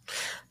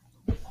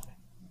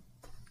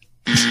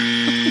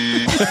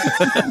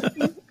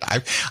 I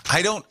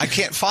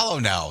can't follow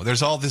now.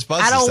 There's all this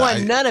buzz. I don't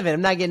want none of it.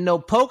 I'm not getting no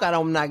poke.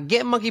 I'm not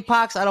getting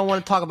monkeypox. I don't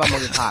want to talk about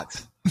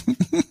monkeypox.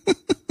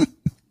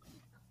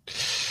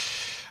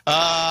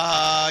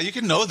 You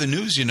can know the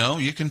news,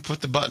 You can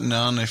put the button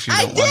on if you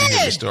don't want to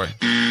hear the story.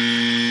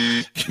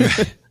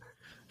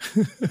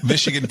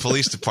 Michigan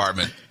Police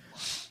Department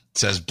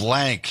says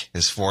blank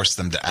has forced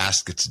them to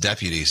ask its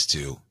deputies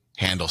to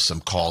handle some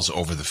calls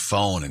over the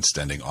phone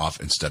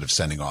instead of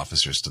sending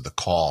officers to the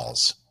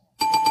calls.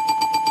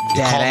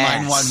 You call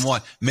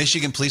 911.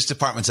 Michigan Police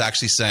Department's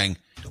actually saying,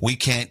 we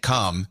can't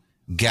come.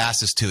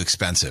 Gas is too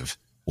expensive.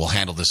 We'll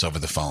handle this over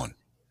the phone.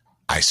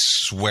 I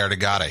swear to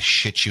God, I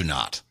shit you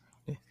not.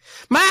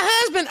 My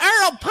husband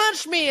Earl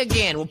punched me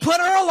again. Well, put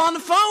Earl on the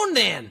phone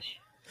then.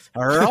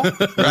 Earl,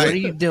 what are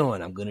you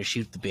doing? I'm going to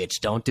shoot the bitch.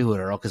 Don't do it,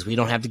 Earl, because we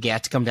don't have the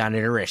gas to come down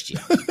there to arrest you.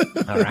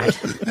 All right?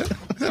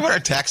 What our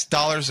tax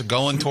dollars are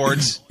going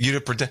towards you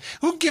to protect.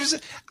 Who gives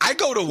it? I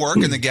go to work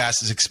and the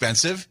gas is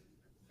expensive.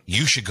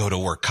 You should go to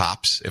work,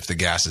 cops, if the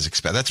gas is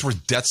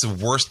expensive. That's the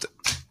worst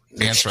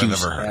answer I've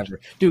ever heard.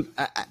 Dude,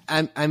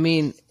 I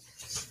mean,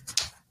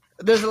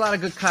 there's a lot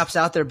of good cops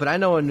out there, but I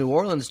know in New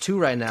Orleans, too,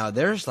 right now,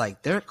 their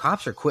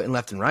cops are quitting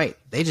left and right.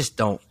 They just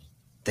don't.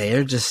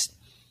 They're just,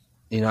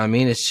 you know what I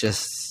mean? It's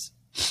just.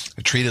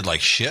 They're treated like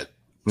shit.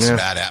 It's a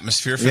bad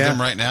atmosphere for them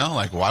right now.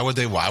 Like, why would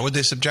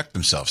they subject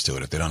themselves to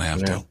it if they don't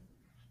have to?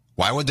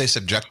 Why would they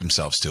subject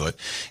themselves to it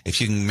if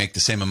you can make the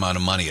same amount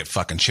of money at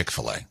fucking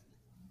Chick-fil-A?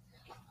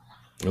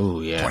 Oh,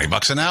 yeah.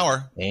 $20 an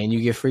hour. And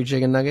you get free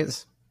chicken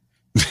nuggets?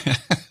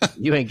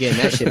 You ain't getting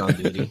that shit on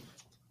duty.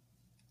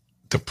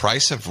 The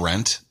price of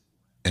rent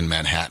in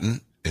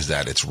Manhattan is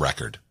that it's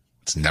record.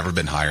 It's never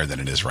been higher than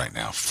it is right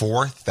now.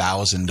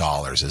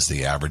 $4,000 is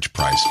the average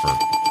price for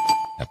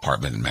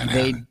apartment in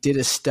Manhattan. They did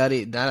a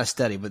study, not a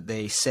study, but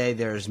they say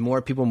there's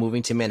more people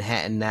moving to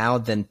Manhattan now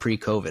than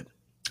pre-COVID.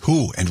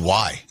 Who and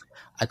why?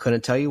 I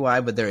couldn't tell you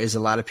why, but there is a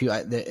lot of people.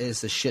 There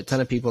is a shit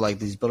ton of people. Like,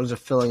 these buildings are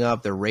filling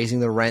up. They're raising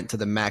the rent to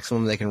the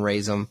maximum they can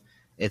raise them.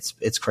 It's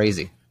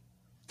crazy.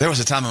 There was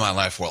a time in my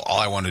life where all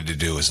I wanted to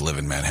do was live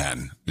in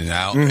Manhattan.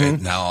 Now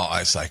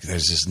it's like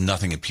there's just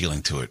nothing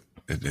appealing to it.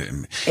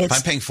 If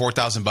I'm paying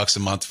 $4,000 a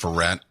month for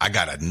rent, I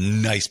got a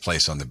nice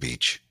place on the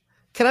beach.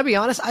 Can I be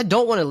honest? I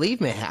don't want to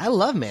leave Manhattan. I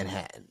love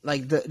Manhattan.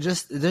 Like,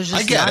 there's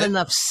just not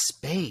enough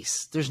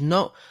space. There's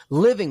no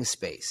living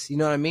space. You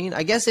know what I mean?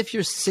 I guess if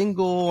you're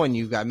single and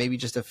you've got maybe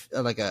just a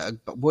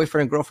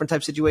boyfriend and girlfriend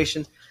type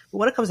situation, but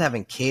when it comes to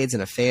having kids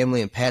and a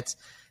family and pets,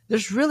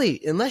 there's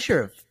really, unless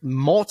you're a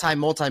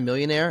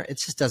multi-millionaire, it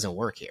just doesn't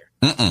work here.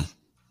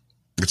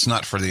 It's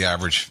not for the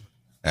average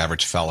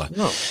fella.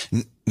 No.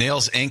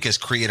 Nails Inc. has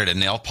created a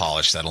nail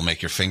polish that'll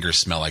make your fingers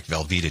smell like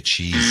Velveeta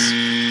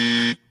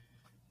cheese.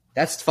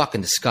 That's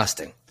fucking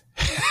disgusting.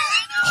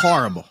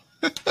 Horrible.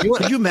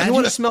 Could you imagine? You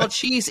want to smell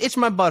cheese? Itch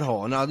my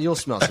butthole, and you'll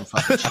smell some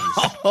fucking cheese.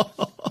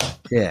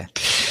 Yeah.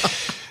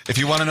 If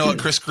you want to know what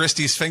Chris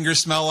Christie's fingers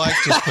smell like,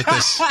 just put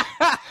this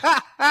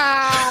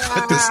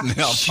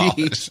nail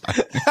polish.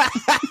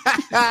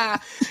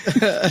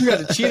 You got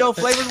the Cheeto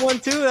flavored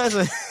one too.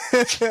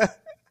 That's a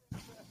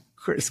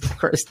Chris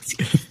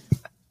Christie.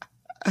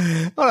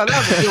 Hold on,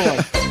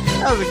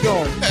 that was a good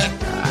one.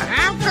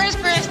 I'm Chris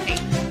Christie.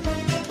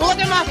 Look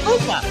at my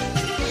fupa.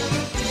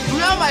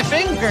 Smell my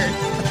finger.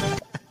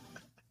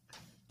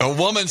 A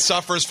woman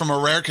suffers from a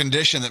rare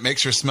condition that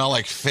makes her smell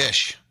like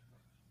fish.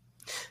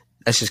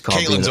 That's just called.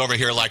 Caitlin's over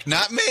here like,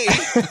 not me.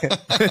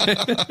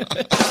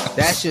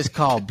 That's just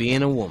called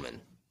being a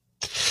woman.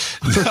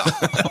 No. Do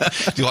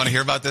you want to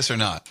hear about this or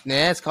not?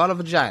 Nah, it's called a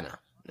vagina.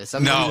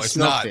 No, it's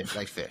not. Fish,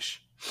 like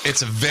fish.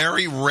 It's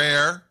very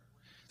rare.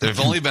 There have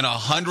only been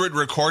 100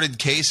 recorded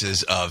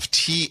cases of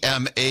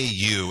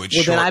TMAU.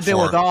 It's then I've been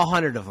with all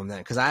 100 of them then,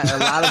 because a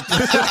lot of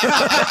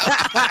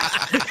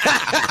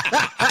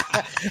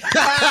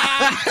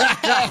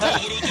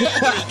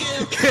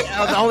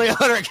only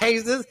 100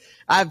 cases.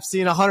 I've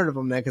seen 100 of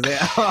them then,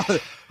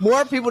 because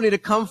more people need to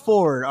come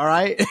forward. All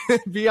right,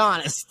 be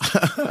honest.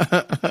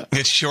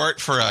 It's short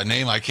for a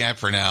name I can't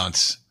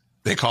pronounce.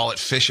 They call it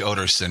fish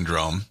odor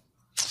syndrome.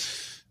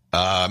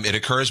 It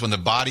occurs when the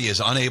body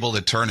is unable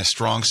to turn a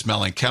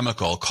strong-smelling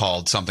chemical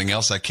called something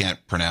else I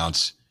can't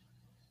pronounce,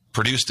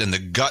 produced in the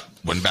gut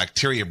when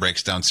bacteria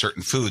breaks down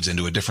certain foods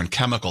into a different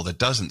chemical that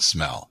doesn't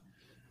smell.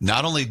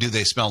 Not only do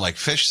they smell like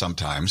fish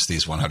sometimes,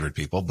 these 100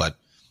 people, but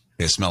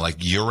they smell like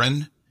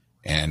urine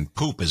and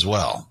poop as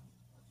well.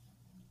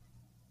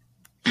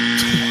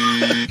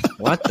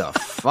 What the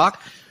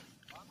fuck?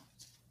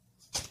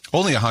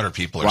 Only 100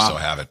 people or so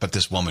have it, but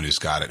this woman who's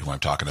got it, who I'm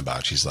talking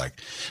about, she's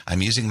like,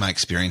 I'm using my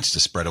experience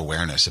to spread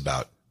awareness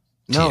about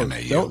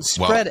TMAU. Don't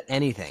spread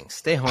anything.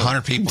 Stay home.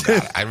 100 people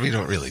got it. I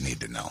don't really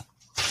need to know.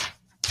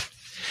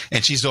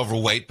 And she's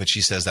overweight, but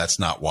she says that's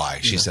not why.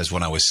 She says,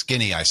 when I was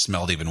skinny, I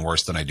smelled even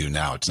worse than I do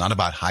now. It's not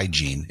about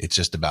hygiene. It's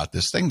just about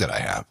this thing that I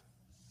have.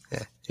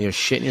 Yeah. You're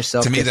shitting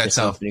yourself. To me, that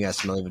yourself sounds, and you got a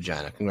smelly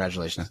vagina.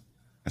 Congratulations.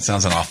 It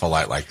sounds an awful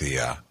lot like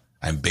the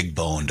I'm big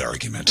boned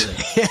argument.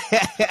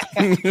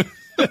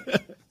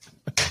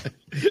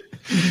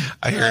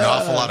 I hear an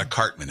awful lot of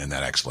Cartman in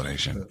that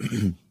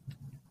explanation.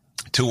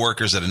 2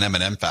 workers at an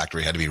M&M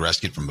factory had to be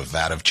rescued from a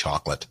vat of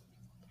chocolate.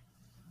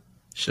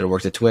 Should have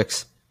worked at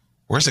Twix.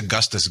 Where's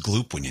Augustus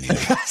Gloop when you need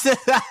it?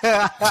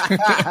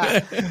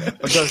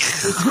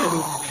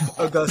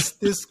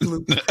 Augustus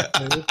Gloop.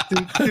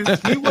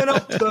 He went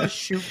up the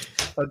chute.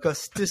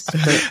 Augustus.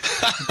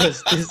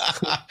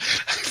 I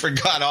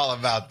forgot all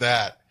about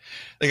that.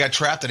 They got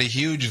trapped in a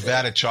huge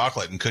vat of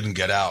chocolate and couldn't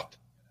get out.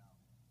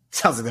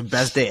 Sounds like the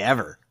best day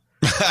ever.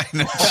 I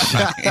know.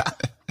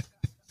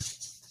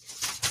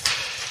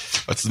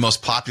 What's the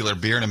most popular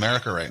beer in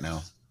America right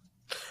now?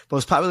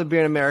 Most popular beer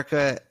in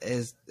America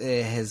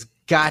has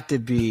got to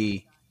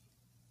be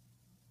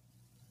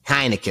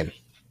Heineken.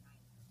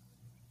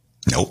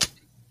 Nope.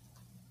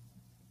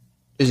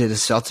 Is it a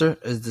seltzer?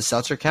 Is the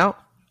seltzer count?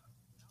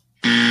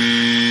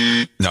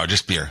 No,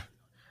 just beer.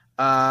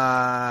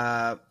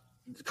 Corona.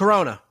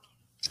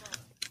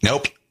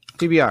 Nope.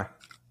 PBR.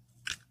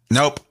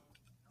 Nope.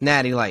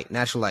 Natty Light.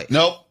 Natural Light.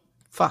 Nope.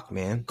 Fuck,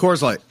 man.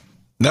 Coors Light.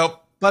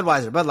 Nope.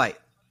 Budweiser. Bud Light.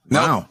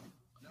 Nope. Wow.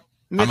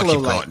 I'm gonna Michelob keep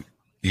Light. going.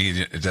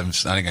 I'm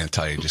not going to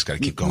tell you. You just got to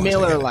keep going.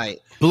 Miller Light.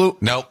 Blue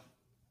Nope.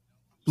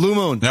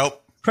 Moon.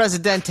 Nope.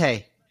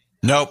 Presidente.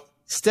 Nope.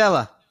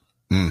 Stella.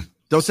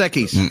 Dos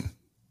Equis.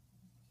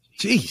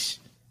 Jeez.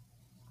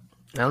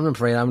 I'm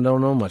afraid I don't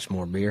know much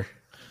more beer.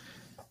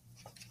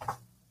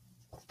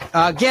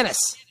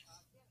 Guinness.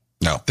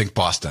 No. Think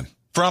Boston.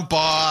 From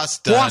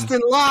Boston.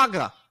 Boston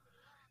Lager.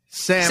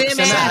 Sam Adams.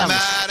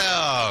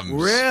 Adams.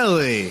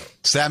 Really?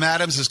 Sam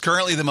Adams is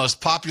currently the most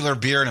popular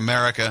beer in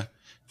America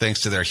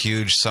thanks to their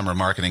huge summer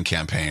marketing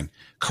campaign.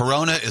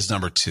 Corona is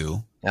number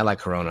 2. I like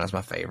Corona. That's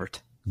my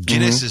favorite.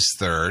 Guinness is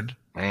 3rd.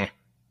 Meh.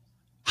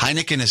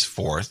 Heineken is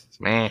 4th.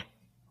 Meh.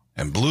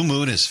 And Blue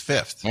Moon is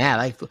 5th.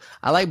 Yeah,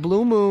 I like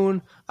Blue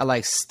Moon. I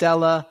like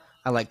Stella.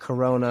 I like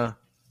Corona.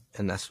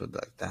 And that's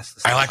the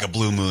I like a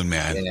Blue Moon,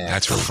 man. Yeah.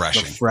 That's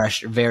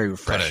refreshing. Very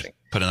refreshing.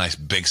 Put a nice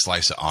big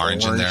slice of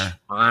orange in there.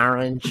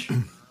 Orange.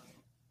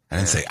 I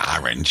didn't say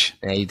orange.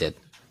 Yeah, you did.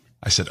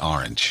 I said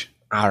orange.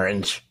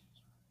 Orange.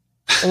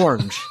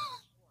 Orange.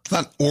 It's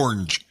not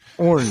orange.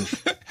 Orange.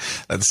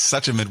 That's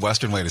such a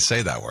Midwestern way to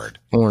say that word.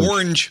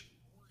 Orange.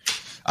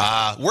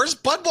 Where's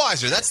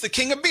Budweiser? That's the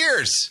king of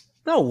beers.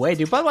 No way,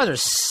 dude. Budweiser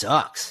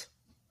sucks.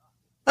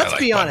 Let's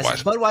be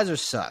honest. Budweiser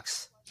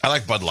sucks. I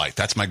like Bud Light.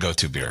 That's my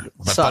go-to beer.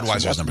 But Sucks.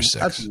 Budweiser's number 6.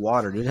 That's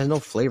water, dude. It has no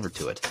flavor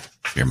to it.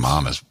 Your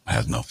mom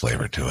has no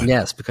flavor to it.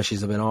 Yes, because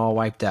she's been all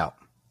wiped out.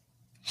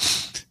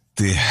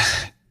 The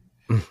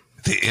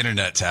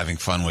internet's having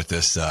fun with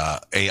this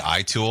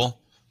AI tool.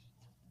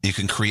 You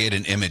can create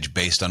an image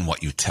based on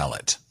what you tell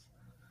it.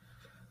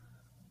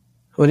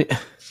 When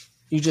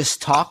you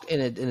just talk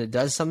and it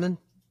does something?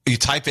 You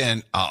type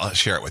in, I'll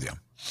share it with you.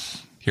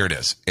 Here it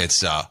is.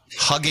 It's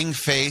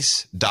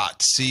huggingface.co.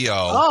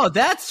 Oh,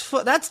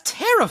 that's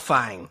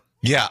terrifying.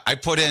 Yeah, I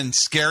put in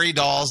scary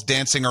dolls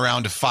dancing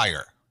around a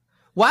fire.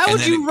 Why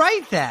would you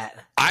write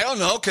that? I don't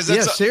know, because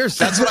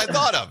seriously. That's what I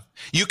thought of.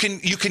 You can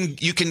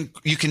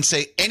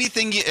say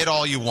anything at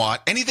all you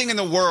want, anything in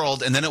the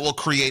world, and then it will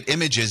create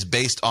images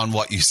based on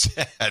what you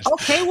said.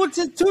 Okay, well,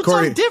 do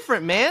something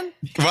different, man.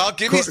 Well,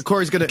 give me something.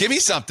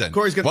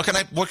 Corey's gonna. What can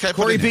I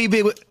Corey put in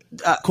B with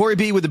Corey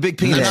B with the big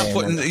penis. I'm not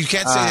putting. You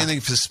can't say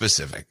anything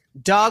specific.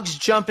 Dogs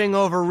jumping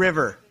over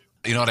river.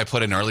 You know what I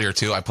put in earlier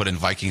too? I put in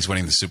Vikings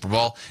winning the Super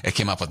Bowl. It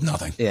came up with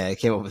nothing. Yeah, it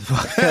came up with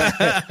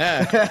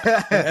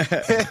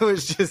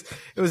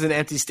it was an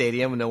empty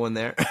stadium with no one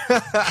there.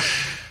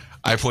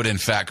 I put in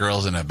fat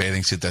girls in a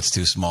bathing suit that's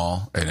too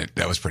small, and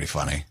that was pretty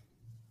funny.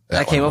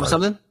 That came up with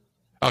something?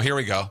 Oh, here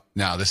we go.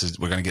 Now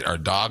we're going to get our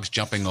dogs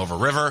jumping over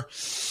river,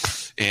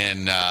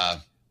 and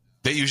that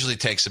usually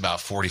takes about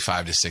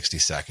 45 to 60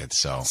 seconds.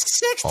 So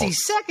 60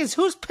 seconds?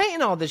 Who's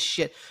painting all this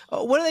shit?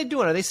 What are they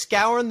doing? Are they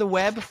scouring the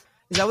web?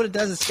 Is that what it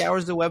does? It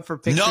scours the web for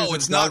pictures? No,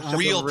 it's not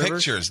real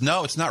pictures.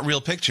 No, it's not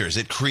real pictures.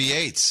 It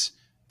creates,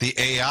 the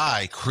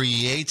AI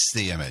creates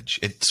the image.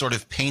 It sort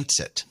of paints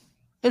it.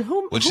 And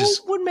who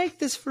would make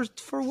this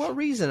for what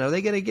reason? Are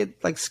they going to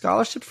get like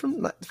scholarships for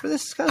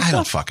this kind of stuff? I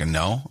don't fucking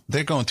know.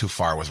 They're going too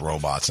far with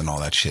robots and all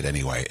that shit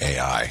anyway,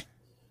 AI.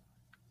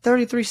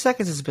 33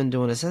 seconds it's been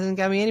doing this. It hasn't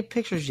got me any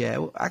pictures yet.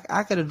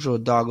 I could have drew a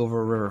dog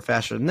over a river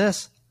faster than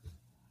this.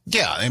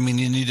 Yeah, I mean,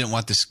 you didn't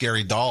want the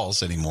scary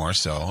dolls anymore,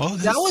 so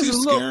that was a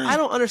little. I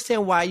don't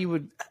understand why you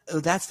would.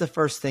 That's the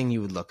first thing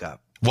you would look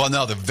up. Well,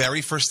 no, the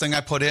very first thing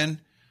I put in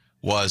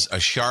was a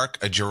shark,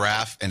 a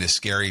giraffe, and a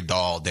scary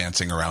doll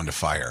dancing around a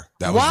fire.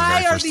 That was the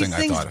very first thing I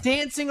thought of. Why are these things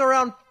dancing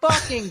around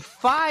fucking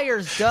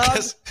fires,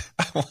 Doug?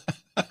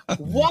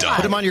 Why?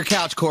 Put them on your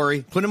couch,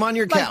 Corey. Put them on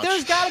your couch.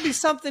 There's got to be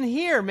something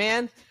here,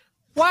 man.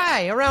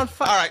 Why around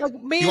fire? All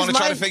right, you want to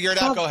try to figure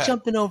it out? Go ahead.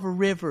 Jumping over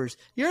rivers.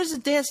 Yours is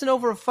dancing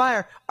over a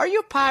fire. Are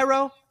you a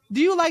pyro? Do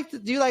you like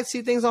to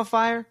see things on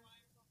fire?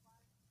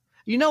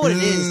 You know what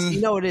it is. You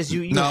know what it is.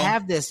 You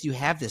have this. You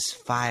have this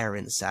fire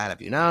inside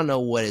of you. And I don't know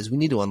what it is. We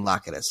need to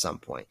unlock it at some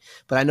point.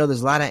 But I know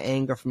there's a lot of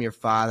anger from your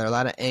father, a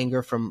lot of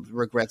anger from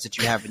regrets that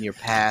you have in your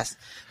past.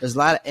 There's a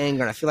lot of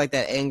anger, and I feel like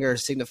that anger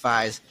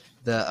signifies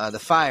the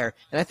fire.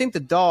 And I think the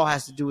doll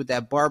has to do with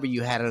that Barbie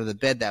you had under the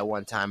bed that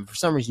one time. For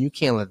some reason, you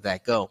can't let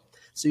that go.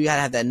 So you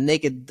gotta have that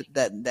naked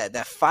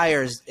that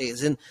fire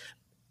is in.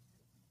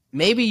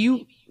 Maybe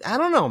you. I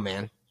don't know,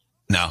 man.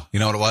 No, you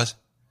know what it was?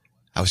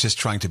 I was just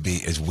trying to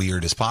be as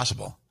weird as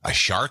possible. A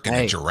shark and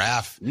a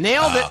giraffe.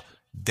 Nailed it.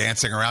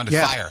 Dancing around a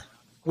fire.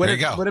 There you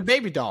go. With a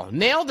baby doll.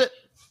 Nailed it.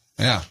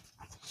 Yeah.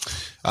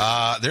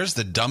 There's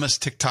the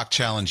dumbest TikTok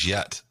challenge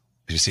yet.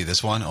 Did you see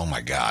this one? Oh my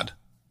God.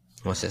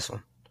 What's this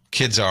one?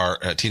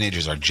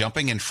 Teenagers are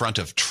jumping in front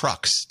of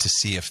trucks to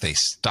see if they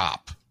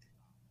stop.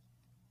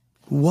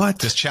 What?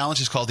 This challenge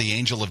is called the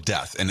Angel of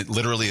Death, and it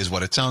literally is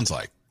what it sounds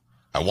like.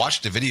 I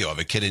watched a video of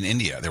a kid in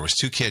India. There was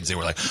 2 kids. They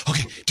were like,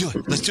 okay, do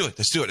it. Let's do it.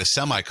 Let's do it. A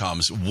semi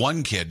comes.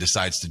 One kid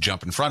decides to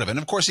jump in front of it, and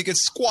of course he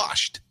gets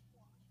squashed.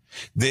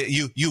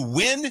 You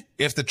win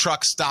if the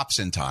truck stops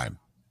in time.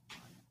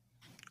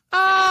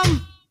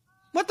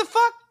 What the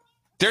fuck?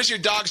 There's your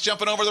dogs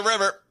jumping over the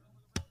river.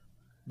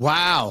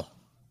 Wow.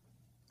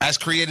 As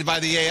created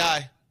by the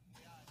AI.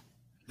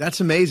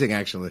 That's amazing,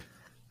 actually.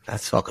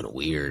 That's fucking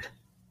weird.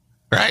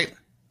 Right?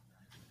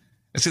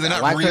 See, they're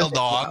not real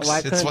dogs.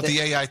 It's what they,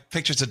 the AI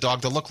pictures a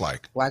dog to look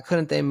like. Why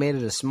couldn't they made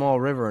it a small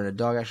river and a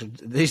dog actually...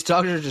 These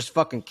dogs are just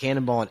fucking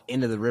cannonballing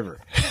into the river.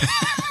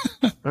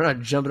 They're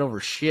not jumping over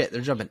shit.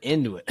 They're jumping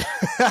into it.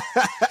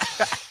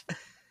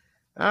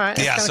 All right.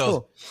 That's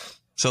cool.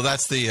 So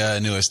that's the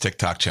newest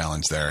TikTok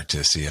challenge there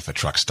to see if a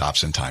truck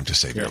stops in time to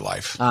save your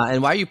life.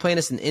 And why are you playing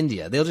this in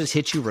India? They'll just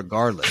hit you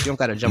regardless. You don't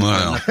got to jump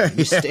on nothing.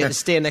 You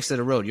stand next to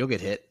the road. You'll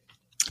get hit.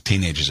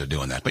 Teenagers are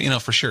doing that. But,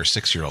 for sure,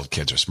 6-year-old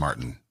kids are smart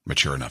and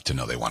mature enough to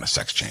know they want a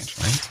sex change,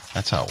 right?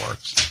 That's how it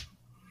works.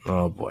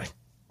 Oh, boy.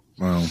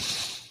 Well,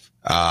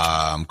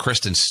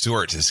 Kristen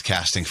Stewart is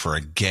casting for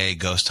a gay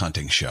ghost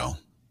hunting show.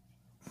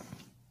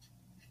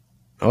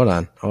 Hold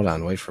on.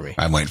 Wait for me.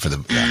 I'm waiting for I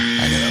knew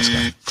that was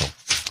coming. Cool.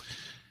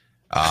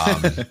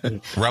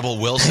 Rebel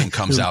Wilson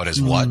comes out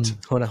as what?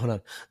 Hold on.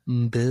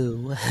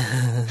 Boo. Did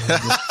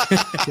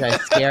I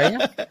scare you?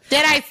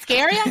 Did I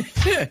scare you?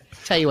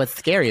 Tell you what's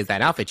scary is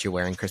that outfit you're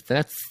wearing, Kristen.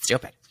 That's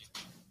stupid.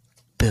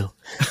 Boo.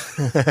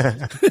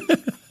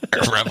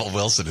 Rebel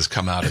Wilson has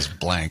come out as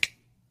blank.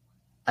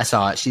 I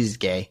saw it. She's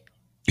gay.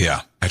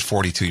 Yeah, at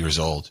 42 years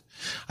old.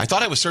 I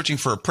thought I was searching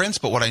for a prince,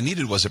 but what I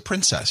needed was a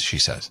princess, she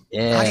says.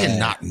 Yeah. I did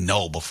not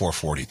know before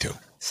 42.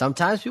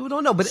 Sometimes people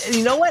don't know, but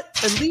you know what?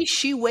 At least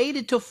she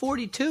waited till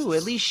 42.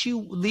 At least she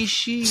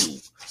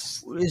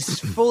is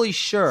fully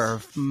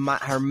sure.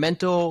 Her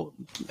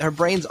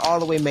brain's all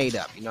the way made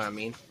up. You know what I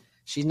mean?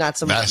 She's not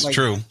some. That's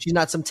true. She's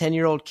not some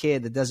 10-year-old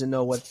kid that doesn't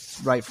know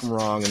what's right from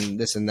wrong and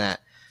this and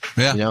that.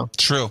 Yeah,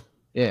 true.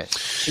 Yeah,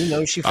 she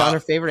knows she found her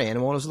favorite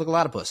animal. And it was a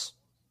localotopus.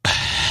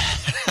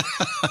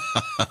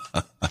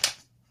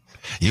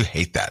 You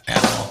hate that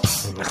animal.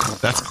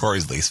 That's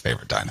Corey's least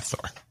favorite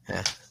dinosaur.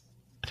 Yeah.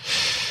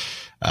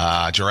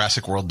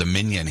 Jurassic World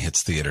Dominion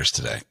hits theaters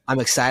today. I'm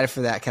excited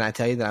for that. Can I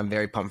tell you that I'm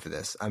very pumped for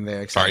this? I'm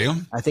very excited. Are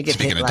you? I think it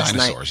Speaking hit of last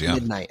dinosaurs, night,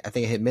 midnight. I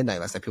think it hit midnight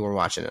last night. People were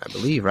watching it, I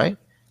believe, right?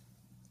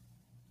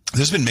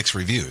 There's been mixed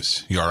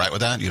reviews. You all right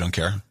with that? You don't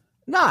care?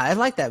 No, I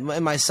like that.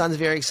 And my son's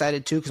very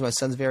excited too because my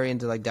son's very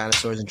into like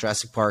dinosaurs in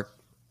Jurassic Park.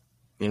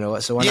 You know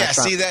what? So why not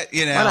see that?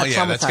 why not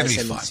that's going to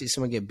be fun. See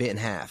someone get bit in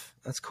half.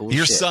 That's cool.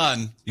 Your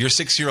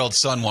 6-year-old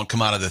son won't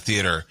come out of the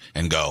theater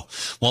and go,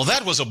 well,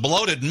 that was a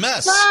bloated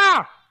mess.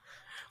 Ah!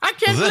 I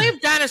can't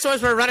believe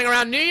dinosaurs were running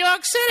around New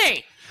York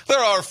City. There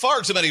are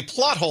far too many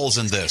plot holes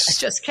in this. I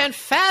just can't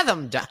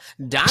fathom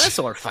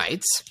dinosaur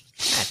fights.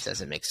 That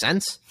doesn't make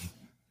sense.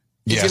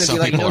 Yeah, he's some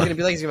gonna people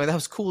be like, that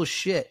was cool as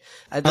shit.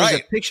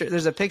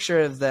 There's a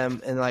picture of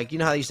them, and like, you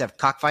know how they used to have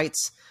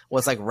cockfights? Well,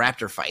 it's like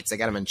raptor fights. They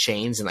got them in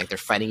chains, and like they're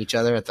fighting each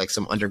other at like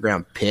some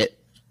underground pit.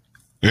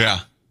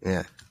 Yeah.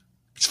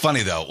 It's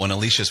funny though, when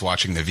Alicia's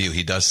watching The View,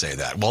 he does say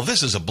that. Well,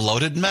 this is a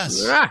bloated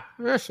mess. Ah,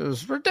 this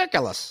is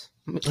ridiculous.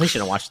 Alicia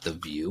don't watch The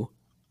View.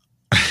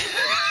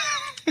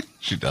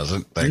 She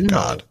doesn't. Thank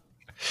God.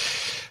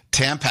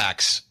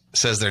 Tampax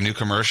says their new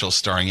commercials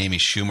starring Amy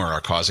Schumer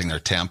are causing their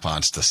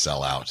tampons to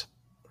sell out.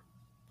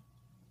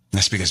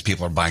 That's because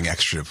people are buying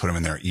extra to put them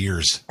in their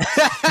ears.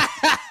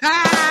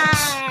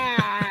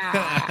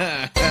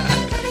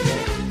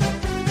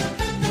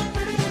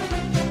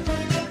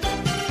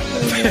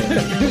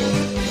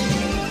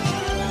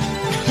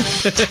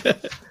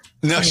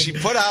 No, she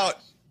put out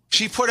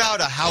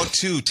a how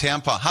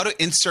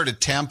to insert a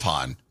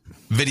tampon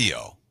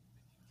video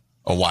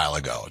a while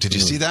ago. Did you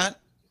see that?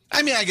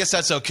 I mean, I guess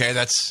that's okay.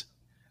 That's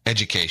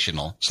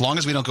educational. As long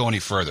as we don't go any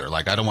further.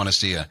 Like, I don't want to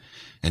see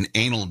an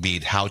anal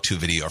bead how-to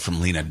video from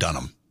Lena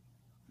Dunham.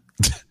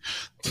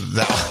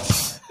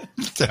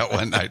 That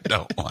one I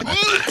don't want. No.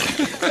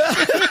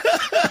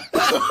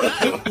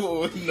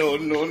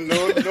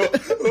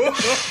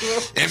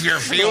 If you're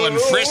feeling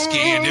frisky,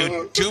 you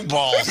do 2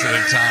 balls at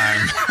a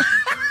time.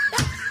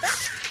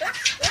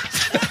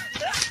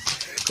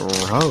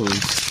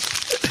 Gross.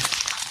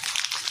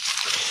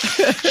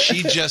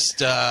 She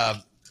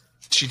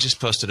just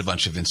posted a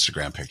bunch of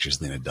Instagram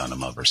pictures, Lena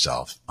Dunham, of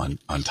herself,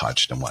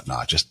 untouched and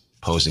whatnot, just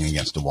posing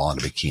against a wall in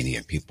a bikini,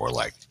 and people were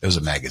like, it was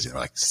a magazine,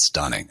 they're like,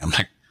 stunning. I'm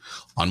like,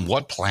 on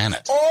what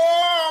planet?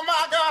 Oh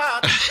my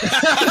God!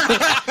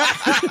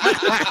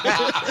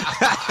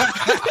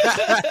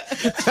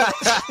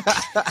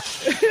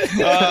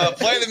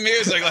 Play the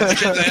music.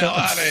 Let's get the hell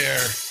out of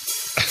here.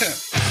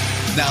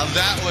 Now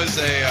that was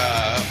a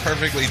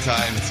perfectly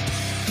timed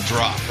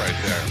drop right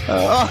there.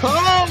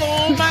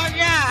 Oh my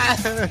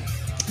God!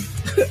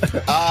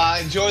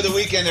 Enjoy the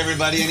weekend,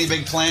 everybody. Any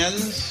big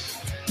plans?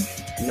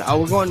 No,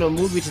 we're going to a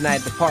movie tonight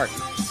at the park.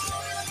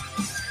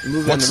 A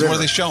movie on the What river. are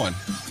they showing?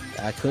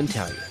 I couldn't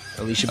tell you.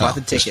 Alicia bought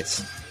the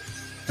tickets.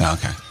 Oh,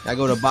 okay. I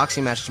go to a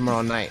boxing match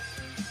tomorrow night.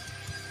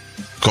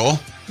 Cool.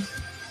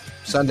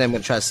 Sunday, I'm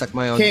going to try to suck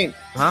my own. Kane.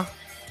 Huh?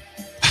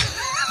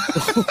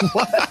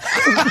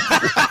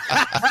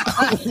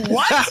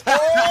 What?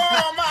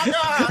 Oh my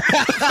God!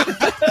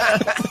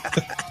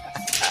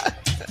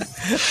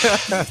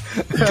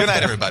 Good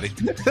night, everybody.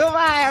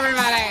 Goodbye,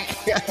 everybody.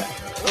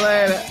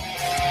 Later.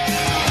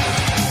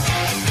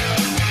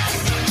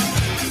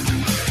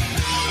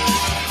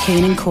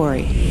 Kane and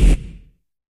Corey.